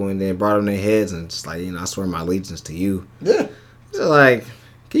son people, and then brought them their heads and just like, I swear my allegiance to you. Yeah. So like,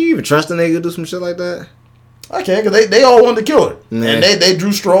 can you even trust a nigga to do some shit like that? I can't, because they all wanted to kill her. Yeah. And they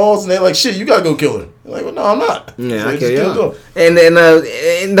drew straws, and they're like, shit, you got to go kill her. I'm like, well, no, I'm not. Yeah, So I they kill just you. her.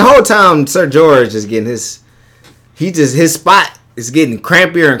 And the whole time, Sir George is getting his spot is getting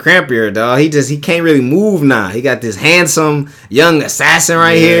crampier and crampier, dog. He can't really move now. He got this handsome young assassin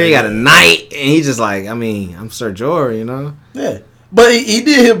right here. He got a knight, and he just like, I mean, I'm Sir George, you know. Yeah. But he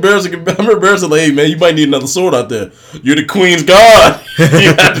did hit Barris. I remember Barris like, hey, man, you might need another sword out there. You're the queen's guard.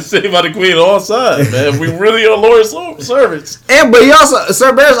 You have to save by the queen on all sides, man. We really are loyal servants. But he also,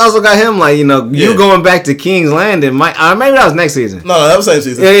 Sir Barris also got him like, you know, you going back to King's Landing might, maybe that was next season. No, that was same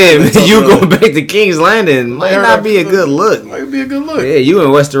season. Yeah, you going back to King's Landing might not be a good look. Might be a good look. Yeah, you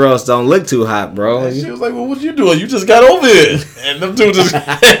in Westeros don't look too hot, bro. And she was like, well, what you doing? You just got over here. And them two just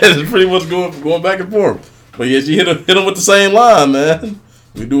pretty much going back and forth. But yeah, she hit him with the same line, man.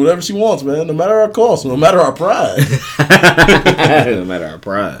 We do whatever she wants, man. No matter our cost, no matter our pride. No matter our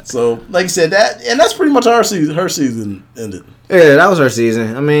pride. So, like you said, that's pretty much her season ended. Yeah, that was her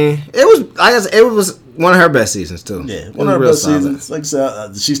season. I mean, it was one of her best seasons too. Yeah, one of her best seasons. Like I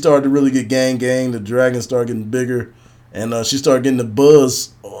said, she started to really get gang. The dragons started getting bigger, and she started getting the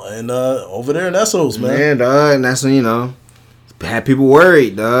buzz and over there in Essos, man. Man, dog, and that's when, you know, had people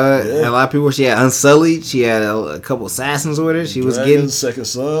worried, dog. Yeah. Had a lot of people. She had Unsullied. She had a couple assassins with her. She was getting Second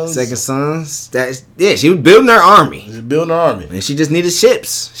Sons. She was building her army. She's building her army, and she just needed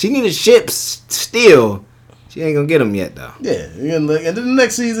ships. She needed ships still. She ain't gonna get them yet though. Yeah, and then the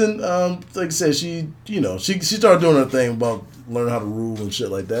next season, like I said, she started doing her thing about learning how to rule and shit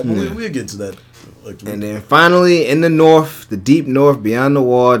like that. But we'll get to that. And then finally, in the north, the deep north, beyond the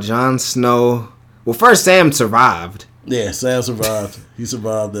wall, Jon Snow. Well, first Sam survived. Yeah, Sam survived. He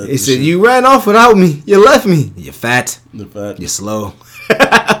survived that. He said, "You ran off without me. You left me. You're fat. The fat. You're slow.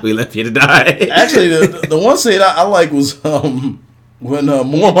 We left you to die." Actually, the one scene I like was when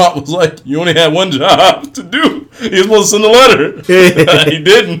Mormont was like, "You only had one job to do. He was supposed to send a letter. He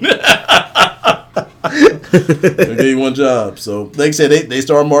didn't." They gave you one job. So, like I said, they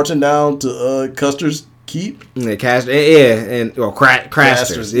started marching down to Custer's Keep. Yeah,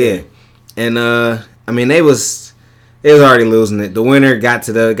 Craster's, yeah. And I mean, they was already losing it. The winter got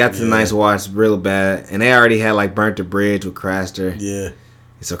to the Night's Watch real bad, and they already had like burnt the bridge with Craster. Yeah.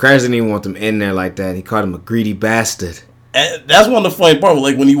 So Craster didn't even want them in there like that. He called him a greedy bastard. And that's one of the funny parts.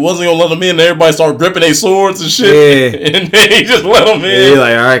 Like when he wasn't gonna let them in, everybody started gripping their swords and shit. Yeah. And then he just let them in. Yeah, he's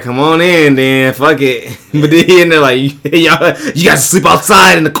like, all right, come on in, then fuck it. But then he in there like, y'all, you guys sleep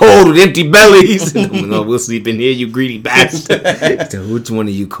outside in the cold with empty bellies. No, we'll sleep in here, you greedy bastard. So which one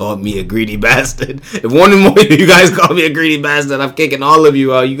of you called me a greedy bastard? If one or more of you guys call me a greedy bastard, I'm kicking all of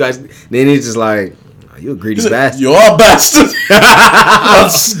you out. You guys. Then he's just like, you a greedy bastard. You are a bastard. A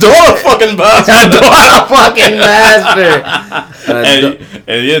fucking bastard. A fucking bastard.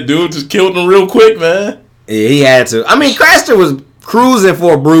 And yeah, dude just killed him real quick, man. Yeah, he had to. I mean, Craster was cruising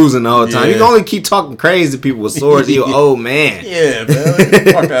for a bruising the whole time. You can only keep talking crazy to people with swords. You're an old man. Yeah, man. Get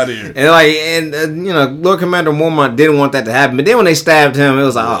the fuck out of here. And you know, Lord Commander Mormont didn't want that to happen. But then when they stabbed him, it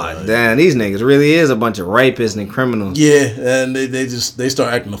was like, oh, damn, these niggas really is a bunch of rapists and criminals. Yeah, and they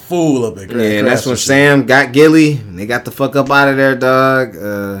start acting a fool up at and that's when Sam got Gilly, and they got the fuck up out of there,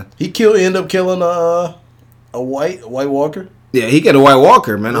 dog. He ended up killing a White Walker. Yeah, he got a White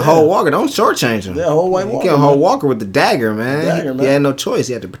Walker, man. A whole Walker. Don't shortchange him. Yeah, a whole White Walker. He killed a whole Walker with the dagger, man. He had no choice.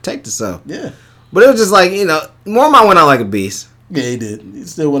 He had to protect himself. Yeah. But it was just like, you know, Mormont went out like a beast. Yeah, he did. He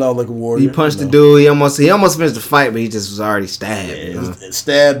still went out like a warrior. He punched the dude. He almost finished the fight, but he just was already stabbed. Yeah, he was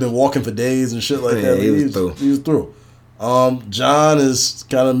stabbed and walking for days and shit like that. He was through. He was through. Jon is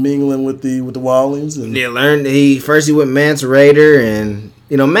kind of mingling with the wildlings. And they learned he went Mance Raider, and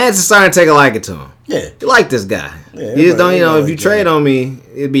you know Mance is starting to take a liking to him. Yeah, you like this guy. Yeah, you just don't, you know, if you trade on me,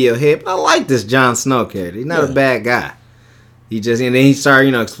 it'd be your hit. But I like this Jon Snow character. He's not a bad guy. He just, and then he started,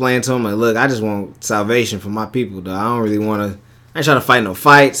 you know, explaining to him like, look, I just want salvation for my people, though. I don't really want to. I ain't trying to fight no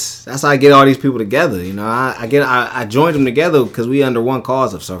fights. That's how I get all these people together. You know, I joined them together because we under one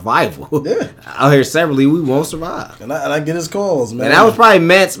cause of survival. Yeah. Out here separately, we won't survive. And I get his calls, man. And that was probably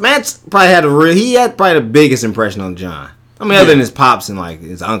Mance. Mance probably had probably the biggest impression on Jon. I mean, other than his pops and like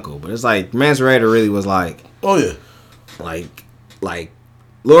his uncle, but it's like Mance Raider really was like, oh yeah, like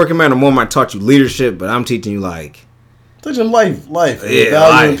Lord Commander Mormont taught you leadership, but I'm teaching you like. Teaching life,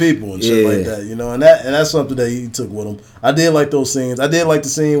 valuing people and shit like that, you know, and that's something that he took with him. I did like those scenes. I did like the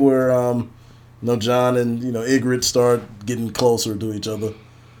scene where, Jon and Ygritte start getting closer to each other.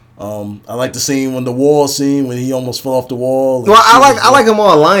 I like the scene when he almost fell off the wall. Well, I like them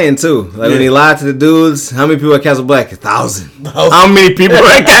all lying too. Like when he lied to the dudes. How many people at Castle Black? 1,000. How many people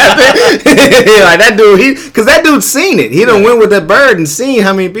at Castle? Like that dude, because that dude seen it. He done went with that bird and seen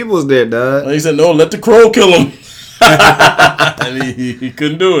how many people was there, dog. He said, "No, let the crow kill him." And he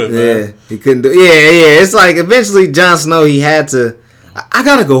couldn't do it, man. Yeah, he couldn't do it. Yeah. It's like eventually Jon Snow, he had to. I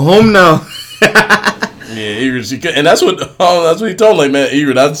gotta go home now. Yeah, Ygritte, and that's what he told him. Like, man,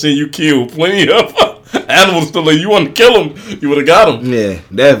 Ygritte, I've seen you kill plenty of animals. Still, like, you want to kill him, you would have got him. Yeah,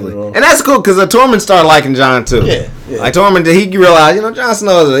 definitely. And that's cool because Tormund started liking Jon too. Yeah. Like Tormund, he realized, Jon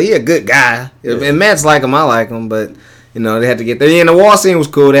Snow he a good guy. Yeah. And Matt's like him, I like him, but they had to get there. Yeah, and the wall scene was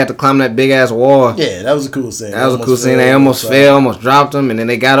cool. They had to climb that big ass wall. Yeah, that was a cool scene. That was a cool scene. They almost fell, almost dropped him, and then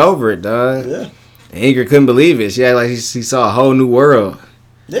they got over it, dog. Yeah. And Ygritte couldn't believe it. She had she saw a whole new world.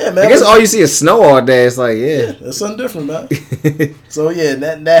 Yeah, man. I guess all you see is snow all day. It's like, yeah. That's something different, man. So yeah,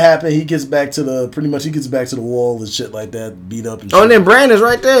 that happened. He gets back to the wall and shit like that, beat up and shit. Oh, and then Bran is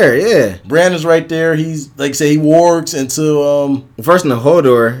right there, yeah. Bran is right there. He's like say he wargs into first into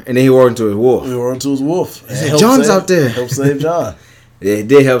Hodor, and then he warged into his wolf. He warged into his wolf. Jon's out there. Help save Jon. Yeah, it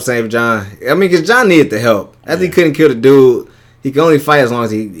did help save Jon. I mean, because Jon needed the help. After he couldn't kill the dude, he could only fight as long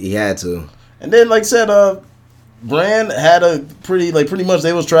as he had to. And then, like I said, Bran had a pretty much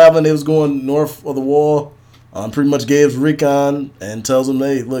they was traveling. They was going north of the wall. Pretty much gave Rickon and tells him,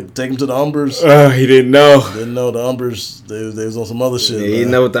 hey, look, take him to the Umbers. He didn't know. Didn't know the Umbers. They was on some other shit. Yeah, he didn't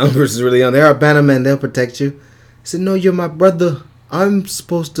know what the Umbers is really on. They're a bannerman. They'll protect you. He said, no, you're my brother. I'm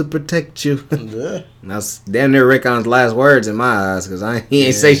supposed to protect you. Yeah. And that's damn near Rickon's last words in my eyes because he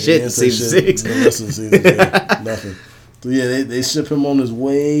ain't say shit in season 6. Nothing. So yeah, they ship him on his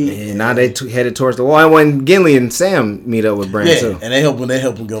way. And now they headed towards the wall. And when Gimli and Sam meet up with Bran too. And they help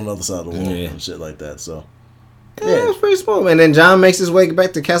him get on the other side of the wall and shit like that. So yeah, it's pretty smooth. And then Jon makes his way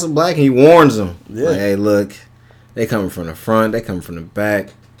back to Castle Black and he warns them. Yeah. Like, hey, look, they coming from the front, they coming from the back.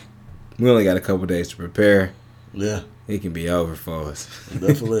 We only got a couple days to prepare. Yeah. It can be over for us.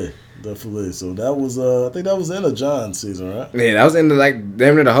 Definitely. So that was I think that was the end of Jon's season, right? Yeah, that was the end of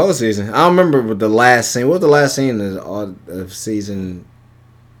damn near the whole season. I don't remember the last scene. What was the last scene of season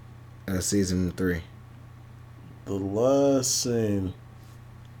 3? The last scene.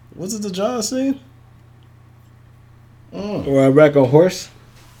 Was it the Jon scene? Well, I'm back on horse.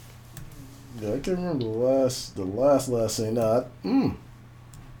 Yeah, I can't remember the last scene.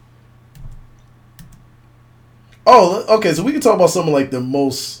 Oh, okay. So we can talk about something like the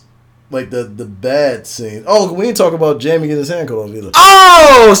most, like the bad scene. Oh, we didn't talk about Jaime getting his hand cut off either.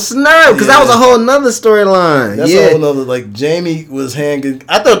 Oh, snap! Because that was a whole nother storyline. That's a whole nother. Like Jaime was hand.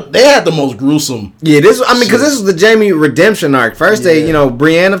 I thought they had the most gruesome. Yeah, because this was the Jaime redemption arc. First, they,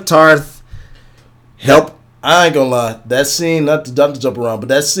 Brienne of Tarth helped. I ain't gonna lie. That scene, not to jump around, but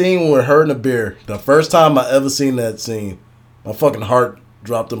that scene with her and the bear. The first time I ever seen that scene, my fucking heart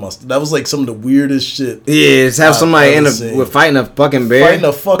dropped in my. That was like some of the weirdest shit. Yeah, it's have somebody with fighting a fucking bear. Fighting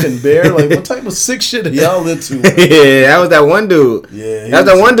a fucking bear. Like, what type of sick shit are y'all into? Yeah, that was that one dude. Yeah, that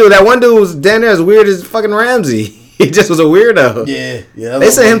was that one dude. That one dude was down there as weird as fucking Ramsay. He just was a weirdo. Yeah. They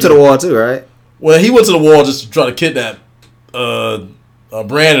sent him to the wall too, right? Well, he went to the wall just to try to kidnap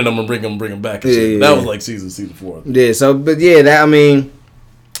Bran and them and bring him back. And shit. That was like season 4. Yeah. So, but yeah, Jaime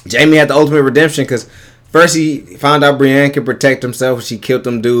had the ultimate redemption because first he found out Brienne could protect himself. She killed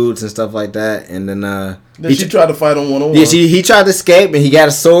them dudes and stuff like that, and then she tried to fight on one-on-one. Yeah, he tried to escape and he got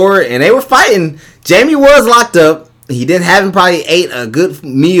a sword and they were fighting. Jaime was locked up. He haven't probably ate a good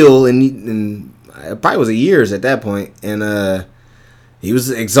meal and it probably was years at that point, and he was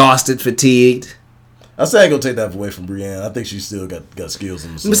exhausted, fatigued. I say I ain't gonna take that away from Brienne. I think she still got skills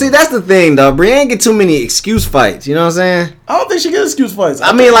in the sword. But see, that's the thing though. Brienne get too many excuse fights. You know what I'm saying? I don't think she gets excuse fights.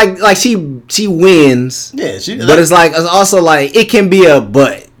 I mean, like she wins. Yeah, but it's also like it can be a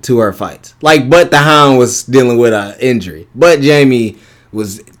but to her fights. Like, but the Hound was dealing with an injury. But Jaime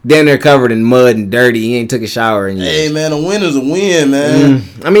was down there covered in mud and dirty. He ain't took a shower in years. Hey man, a win is a win, man.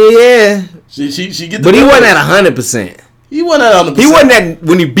 I mean, yeah. She get. But he wasn't at 100%. He wasn't at 100%. He wasn't at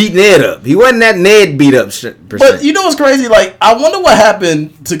when he beat Ned up. He wasn't that Ned beat up %. But you know what's crazy? Like, I wonder what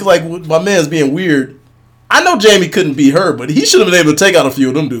happened to, like, my man's being weird. I know Jaime couldn't beat her, but he should have been able to take out a few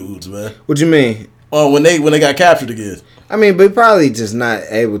of them dudes, man. What you mean? When they got captured again. I mean, but probably just not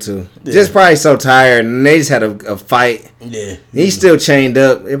able to. Yeah. Just probably so tired, and they just had a fight. Yeah. He's still chained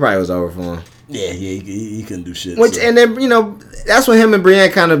up. It probably was over for him. Yeah, he couldn't do shit. And then, that's when him and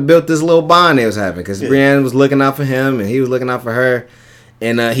Brienne kind of built this little bond they was having. Because Brienne was looking out for him, and he was looking out for her.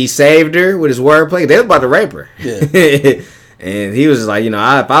 And he saved her with his wordplay. They was about to rape her. Yeah. And he was just like, if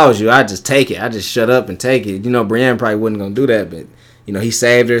I was you, I'd just take it. I'd just shut up and take it. Brienne probably wasn't going to do that, but, he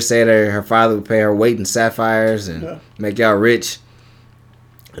saved her, said her father would pay her weight in sapphires and make y'all rich.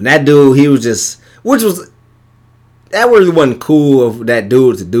 And that dude, he was just, that really wasn't cool of that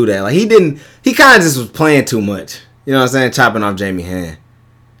dude to do that. Like, he kind of just was playing too much. You know what I'm saying? Chopping off Jamie hand.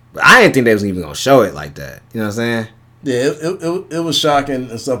 But I didn't think they was even going to show it like that. You know what I'm saying? Yeah, it was shocking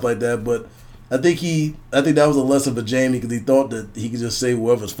and stuff like that, but I think that was a lesson for Jamie because he thought that he could just say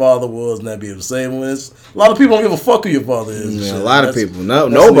whoever his father was and not be able to save him. A lot of people don't give a fuck who your father is. Yeah, a lot of people.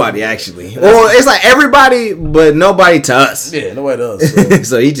 Nobody actually. Well, it's like everybody, but nobody to us. Yeah, nobody does.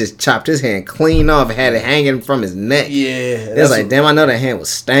 So he just chopped his hand clean off, had it hanging from his neck. Yeah, it's like, damn, I know that hand was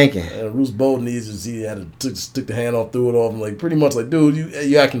stanking. Roose Bolton, he had to stick the hand off, threw it off, and like pretty much like, dude,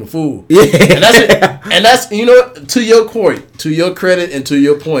 you acting a fool. Yeah, and that's to your point, to your credit, and to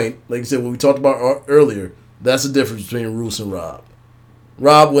your point, like you said, what we talked about earlier, that's the difference between Roose and Rob.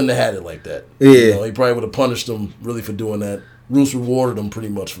 Rob wouldn't have had it like that. Yeah. He probably would have punished him really for doing that. Roose rewarded him pretty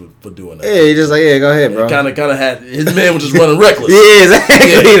much for doing that. Yeah, he just like, go ahead, bro. Kind of had, his man was just running reckless. Yeah,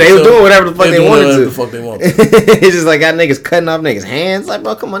 exactly. They were doing whatever the fuck they wanted to. The fuck they wanted. He's just like, got niggas cutting off niggas' hands. Like,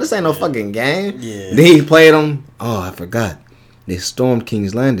 bro, come on, this ain't no fucking game. Yeah. Then he played them. Oh, I forgot. They stormed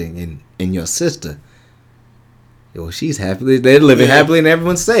King's Landing and your sister. Well, she's happily, they're living happily and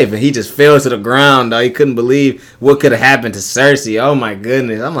everyone's safe. And he just fell to the ground, dog. He couldn't believe what could have happened to Cersei. Oh, my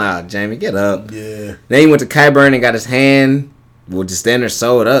goodness. I'm like, Jamie, get up. Yeah. Then he went to Qyburn and got his hand, just stand there,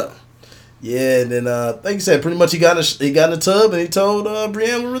 sewed up. Yeah, and then, like you said, pretty much he got in the tub and he told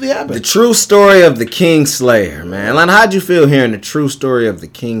Brienne what really happened. The true story of the Kingslayer, man. Lana, how'd you feel hearing the true story of the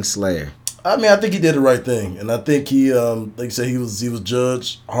Kingslayer? I mean, I think he did the right thing. And I think he, like you said, he was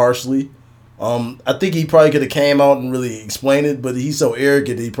judged harshly. I think he probably could have came out and really explained it, but he's so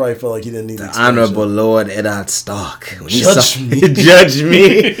arrogant that he probably felt like he didn't need to explain it. Honorable Lord Eddard Stark. Judge me. Judge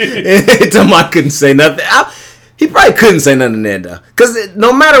me. Tell him I couldn't say nothing. He probably couldn't say nothing to Ned, though. Because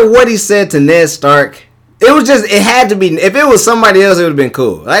no matter what he said to Ned Stark, it had to be, if it was somebody else, it would have been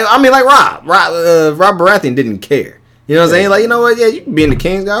cool. Like Rob Baratheon didn't care. You know what I'm saying? Like, you know what? Yeah, you can be in the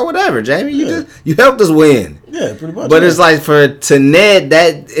Kingsguard, whatever, Jamie. You helped us win. Yeah, pretty much. But it's like to Ned,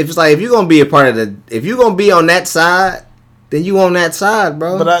 that if you're gonna be a part of if you're gonna be on that side, then you on that side,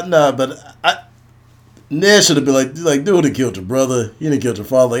 bro. Ned should have been like, dude, he killed your brother. You didn't kill your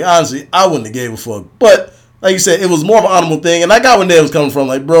father. Like, honestly, I wouldn't have gave a fuck. But like you said, it was more of an honorable thing, and I got where Ned was coming from.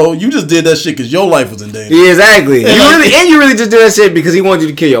 Like, bro, you just did that shit because your life was in danger. Yeah, exactly. You really just did that shit because he wanted you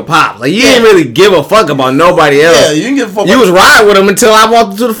to kill your pop. Like, you didn't really give a fuck about nobody else. Yeah, you didn't give a fuck. You was riding with him until I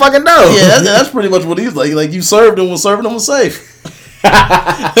walked into the fucking door. Yeah, that's pretty much what he's like. Like, you served him when serving him was safe.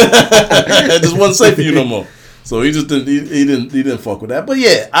 It just wasn't safe for you no more. So he just didn't. He didn't fuck with that. But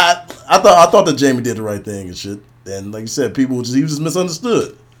yeah, I thought that Jamie did the right thing and shit. And like you said, he was just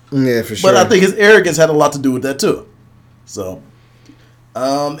misunderstood. Yeah, for sure. But I think his arrogance had a lot to do with that too. So,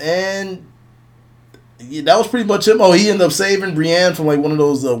 and yeah, that was pretty much him. Oh, he ended up saving Brienne from like one of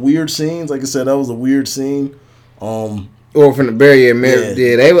those weird scenes. Like I said, that was a weird scene. Or from the barrier,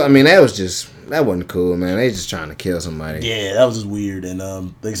 that wasn't cool, man. They just trying to kill somebody. Yeah, that was just weird. And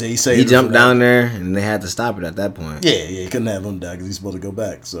like I said, he saved. He jumped down there, and they had to stop it at that point. Yeah, he couldn't have him die because he's supposed to go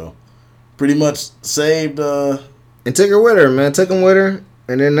back. So, pretty much saved. And took her with her, man. Took him with her.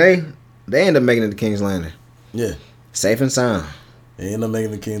 And then they end up making it to King's Landing. Yeah. Safe and sound. They end up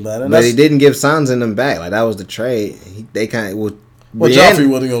making the King's Landing. But he didn't give Sansa and them back. Like, that was the trade. They kind of... Well, Joffrey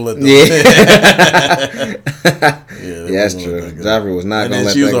wasn't going to let them. Yeah, that's true. Joffrey was not going to let them. And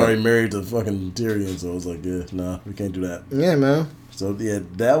then she was already married to fucking Tyrion, so it was like, yeah, nah, we can't do that. Yeah, man. So, yeah,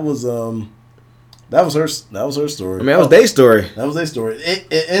 that was her story. I mean, that was their story. That was their story.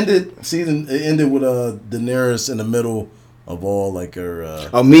 It ended with Daenerys in the middle of all like her.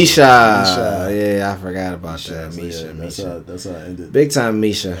 Misha. Yeah, I forgot about that. Misha. That's how it ended. Big time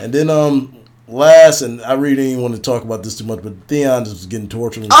Misha. And then last, and I really didn't want to talk about this too much, but Theon just was getting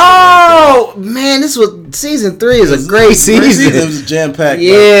tortured. Oh man, this was season 3 is a great season. It was jam packed.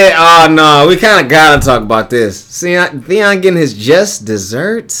 Yeah. Oh no, we kind of gotta talk about this. Theon getting his just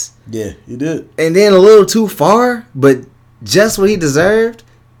desserts. Yeah, he did. And then a little too far, but just what he deserved.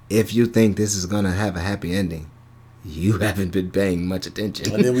 If you think this is gonna have a happy ending, you haven't been paying much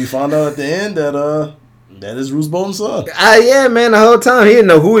attention. And then we found out at the end that is Roose Bolton's son. Yeah, man. The whole time he didn't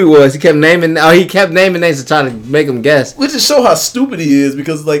know who he was. He kept naming names to try to make him guess. Which just show how stupid he is,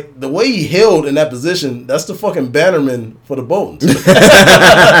 because like the way he held in that position, that's the fucking bannerman for the Boltons.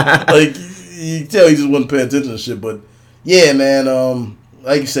 Like you tell he just wasn't paying attention to shit. But yeah, man.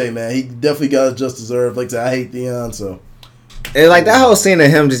 Like you say, man, he definitely got his just deserved. Like I said, I hate Theon, so It's like that whole scene of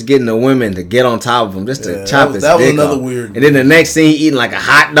him just getting the women to get on top of him just to chop his dick off. That was another weird. And then the next scene, he eating like a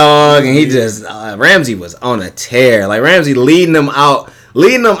hot dog, and he just Ramsey was on a tear. Like Ramsey leading them out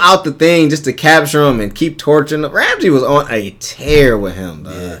the thing just to capture him and keep torturing him. Ramsey was on a tear with him.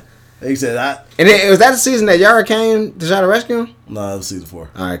 Yeah. Like you said, and was that the season that Yara came to try to rescue him? No, it was season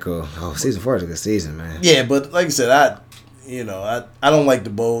 4. All right, cool. Oh, season 4 is a good season, man. Yeah, but like I said, I don't like the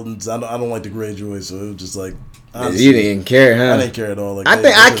Boldens. I don't like the Greyjoy, so it was just like. Honestly, you didn't care, huh? I didn't care at all. Like, I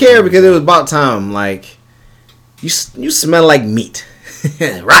think I cared because it was about time. Like, you smell like meat,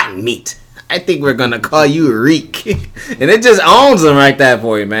 rotten meat. I think we're gonna call you Reek, and it just owns them right there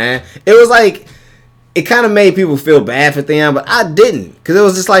for you, man. It was like it kind of made people feel bad for Theon, but I didn't because it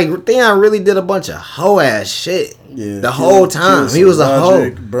was just like Theon really did a bunch of hoe ass shit. Yeah, the whole time he was a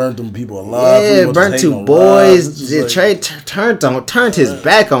hoe. Burned them people alive. Yeah, burnt 2 boys. Turned his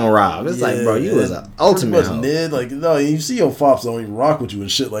back on Rob. It's like, bro, you was an ultimate hoe. Ned, like, no, you see your fops don't even rock with you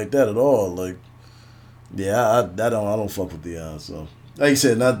and shit like that at all. Like, yeah, I don't fuck with Theon. So, like you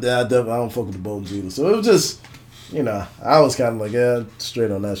said, I don't fuck with the Boltons either. So it was just, I was kind of like, yeah,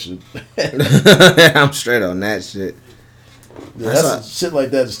 straight on that shit. I'm straight on that shit. Yeah, that's shit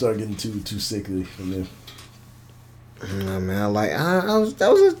like that to start getting too sickly for me. No, man,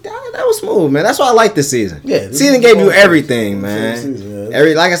 that was smooth, man. That's why I like this season. Yeah, season gave you everything, man.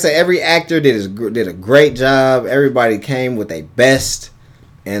 Like I said, every actor did a great job. Everybody came with their best,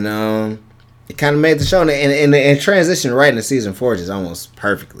 and it kind of made the show and transition right into season 4 just almost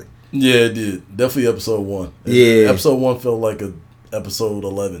perfectly. Yeah, it did. Definitely episode 1. Yeah, episode 1 felt like episode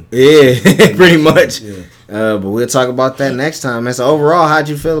 11. Yeah, pretty much. Yeah. But we'll talk about that next time, man. So overall, how'd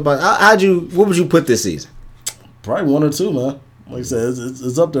you feel about? What would you put this season? Probably 1 or 2, man. Like I said,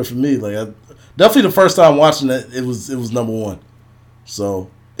 it's up there for me. Like, definitely the first time watching it, it was number 1.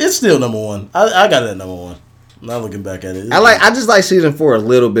 So it's still number 1. I got it at number 1. Not looking back at it. I just like season 4 a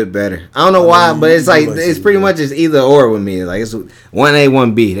little bit better. I don't know why, but it's like it's pretty much just either or with me. Like it's 1A,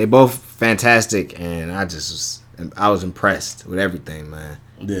 1B. They both fantastic, and I was impressed with everything, man.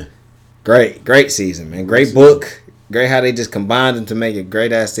 Yeah. Great season, man. Great book. Great how they just combined them to make a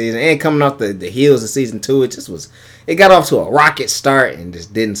great ass season. And coming off the heels of season 2, it got off to a rocket start and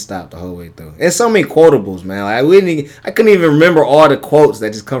just didn't stop the whole way through. And so many quotables, man. Like I couldn't even remember all the quotes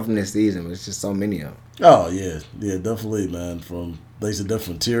that just come from this season. But it's just so many of them. Oh yeah, definitely, man. From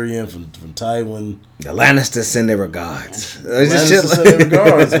Tyrion, from Tywin. The Lannisters send their regards. Send their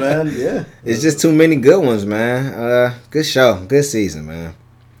regards, man. Yeah, it's just too many good ones, man. Good show, good season, man.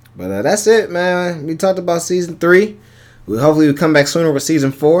 But that's it, man. We talked about season 3. Hopefully we come back sooner with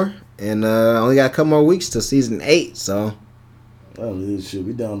season 4. And only got a couple more weeks till season 8, so. Oh, shit,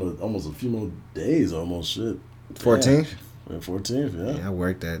 we down to almost a few more days, almost, shit. 14th? Yeah, 14th, yeah. Yeah, I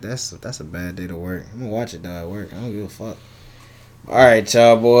worked that. That's a bad day to work. I'm gonna watch it, though, at work. I don't give a fuck. All right,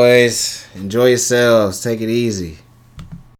 y'all boys. Enjoy yourselves. Take it easy.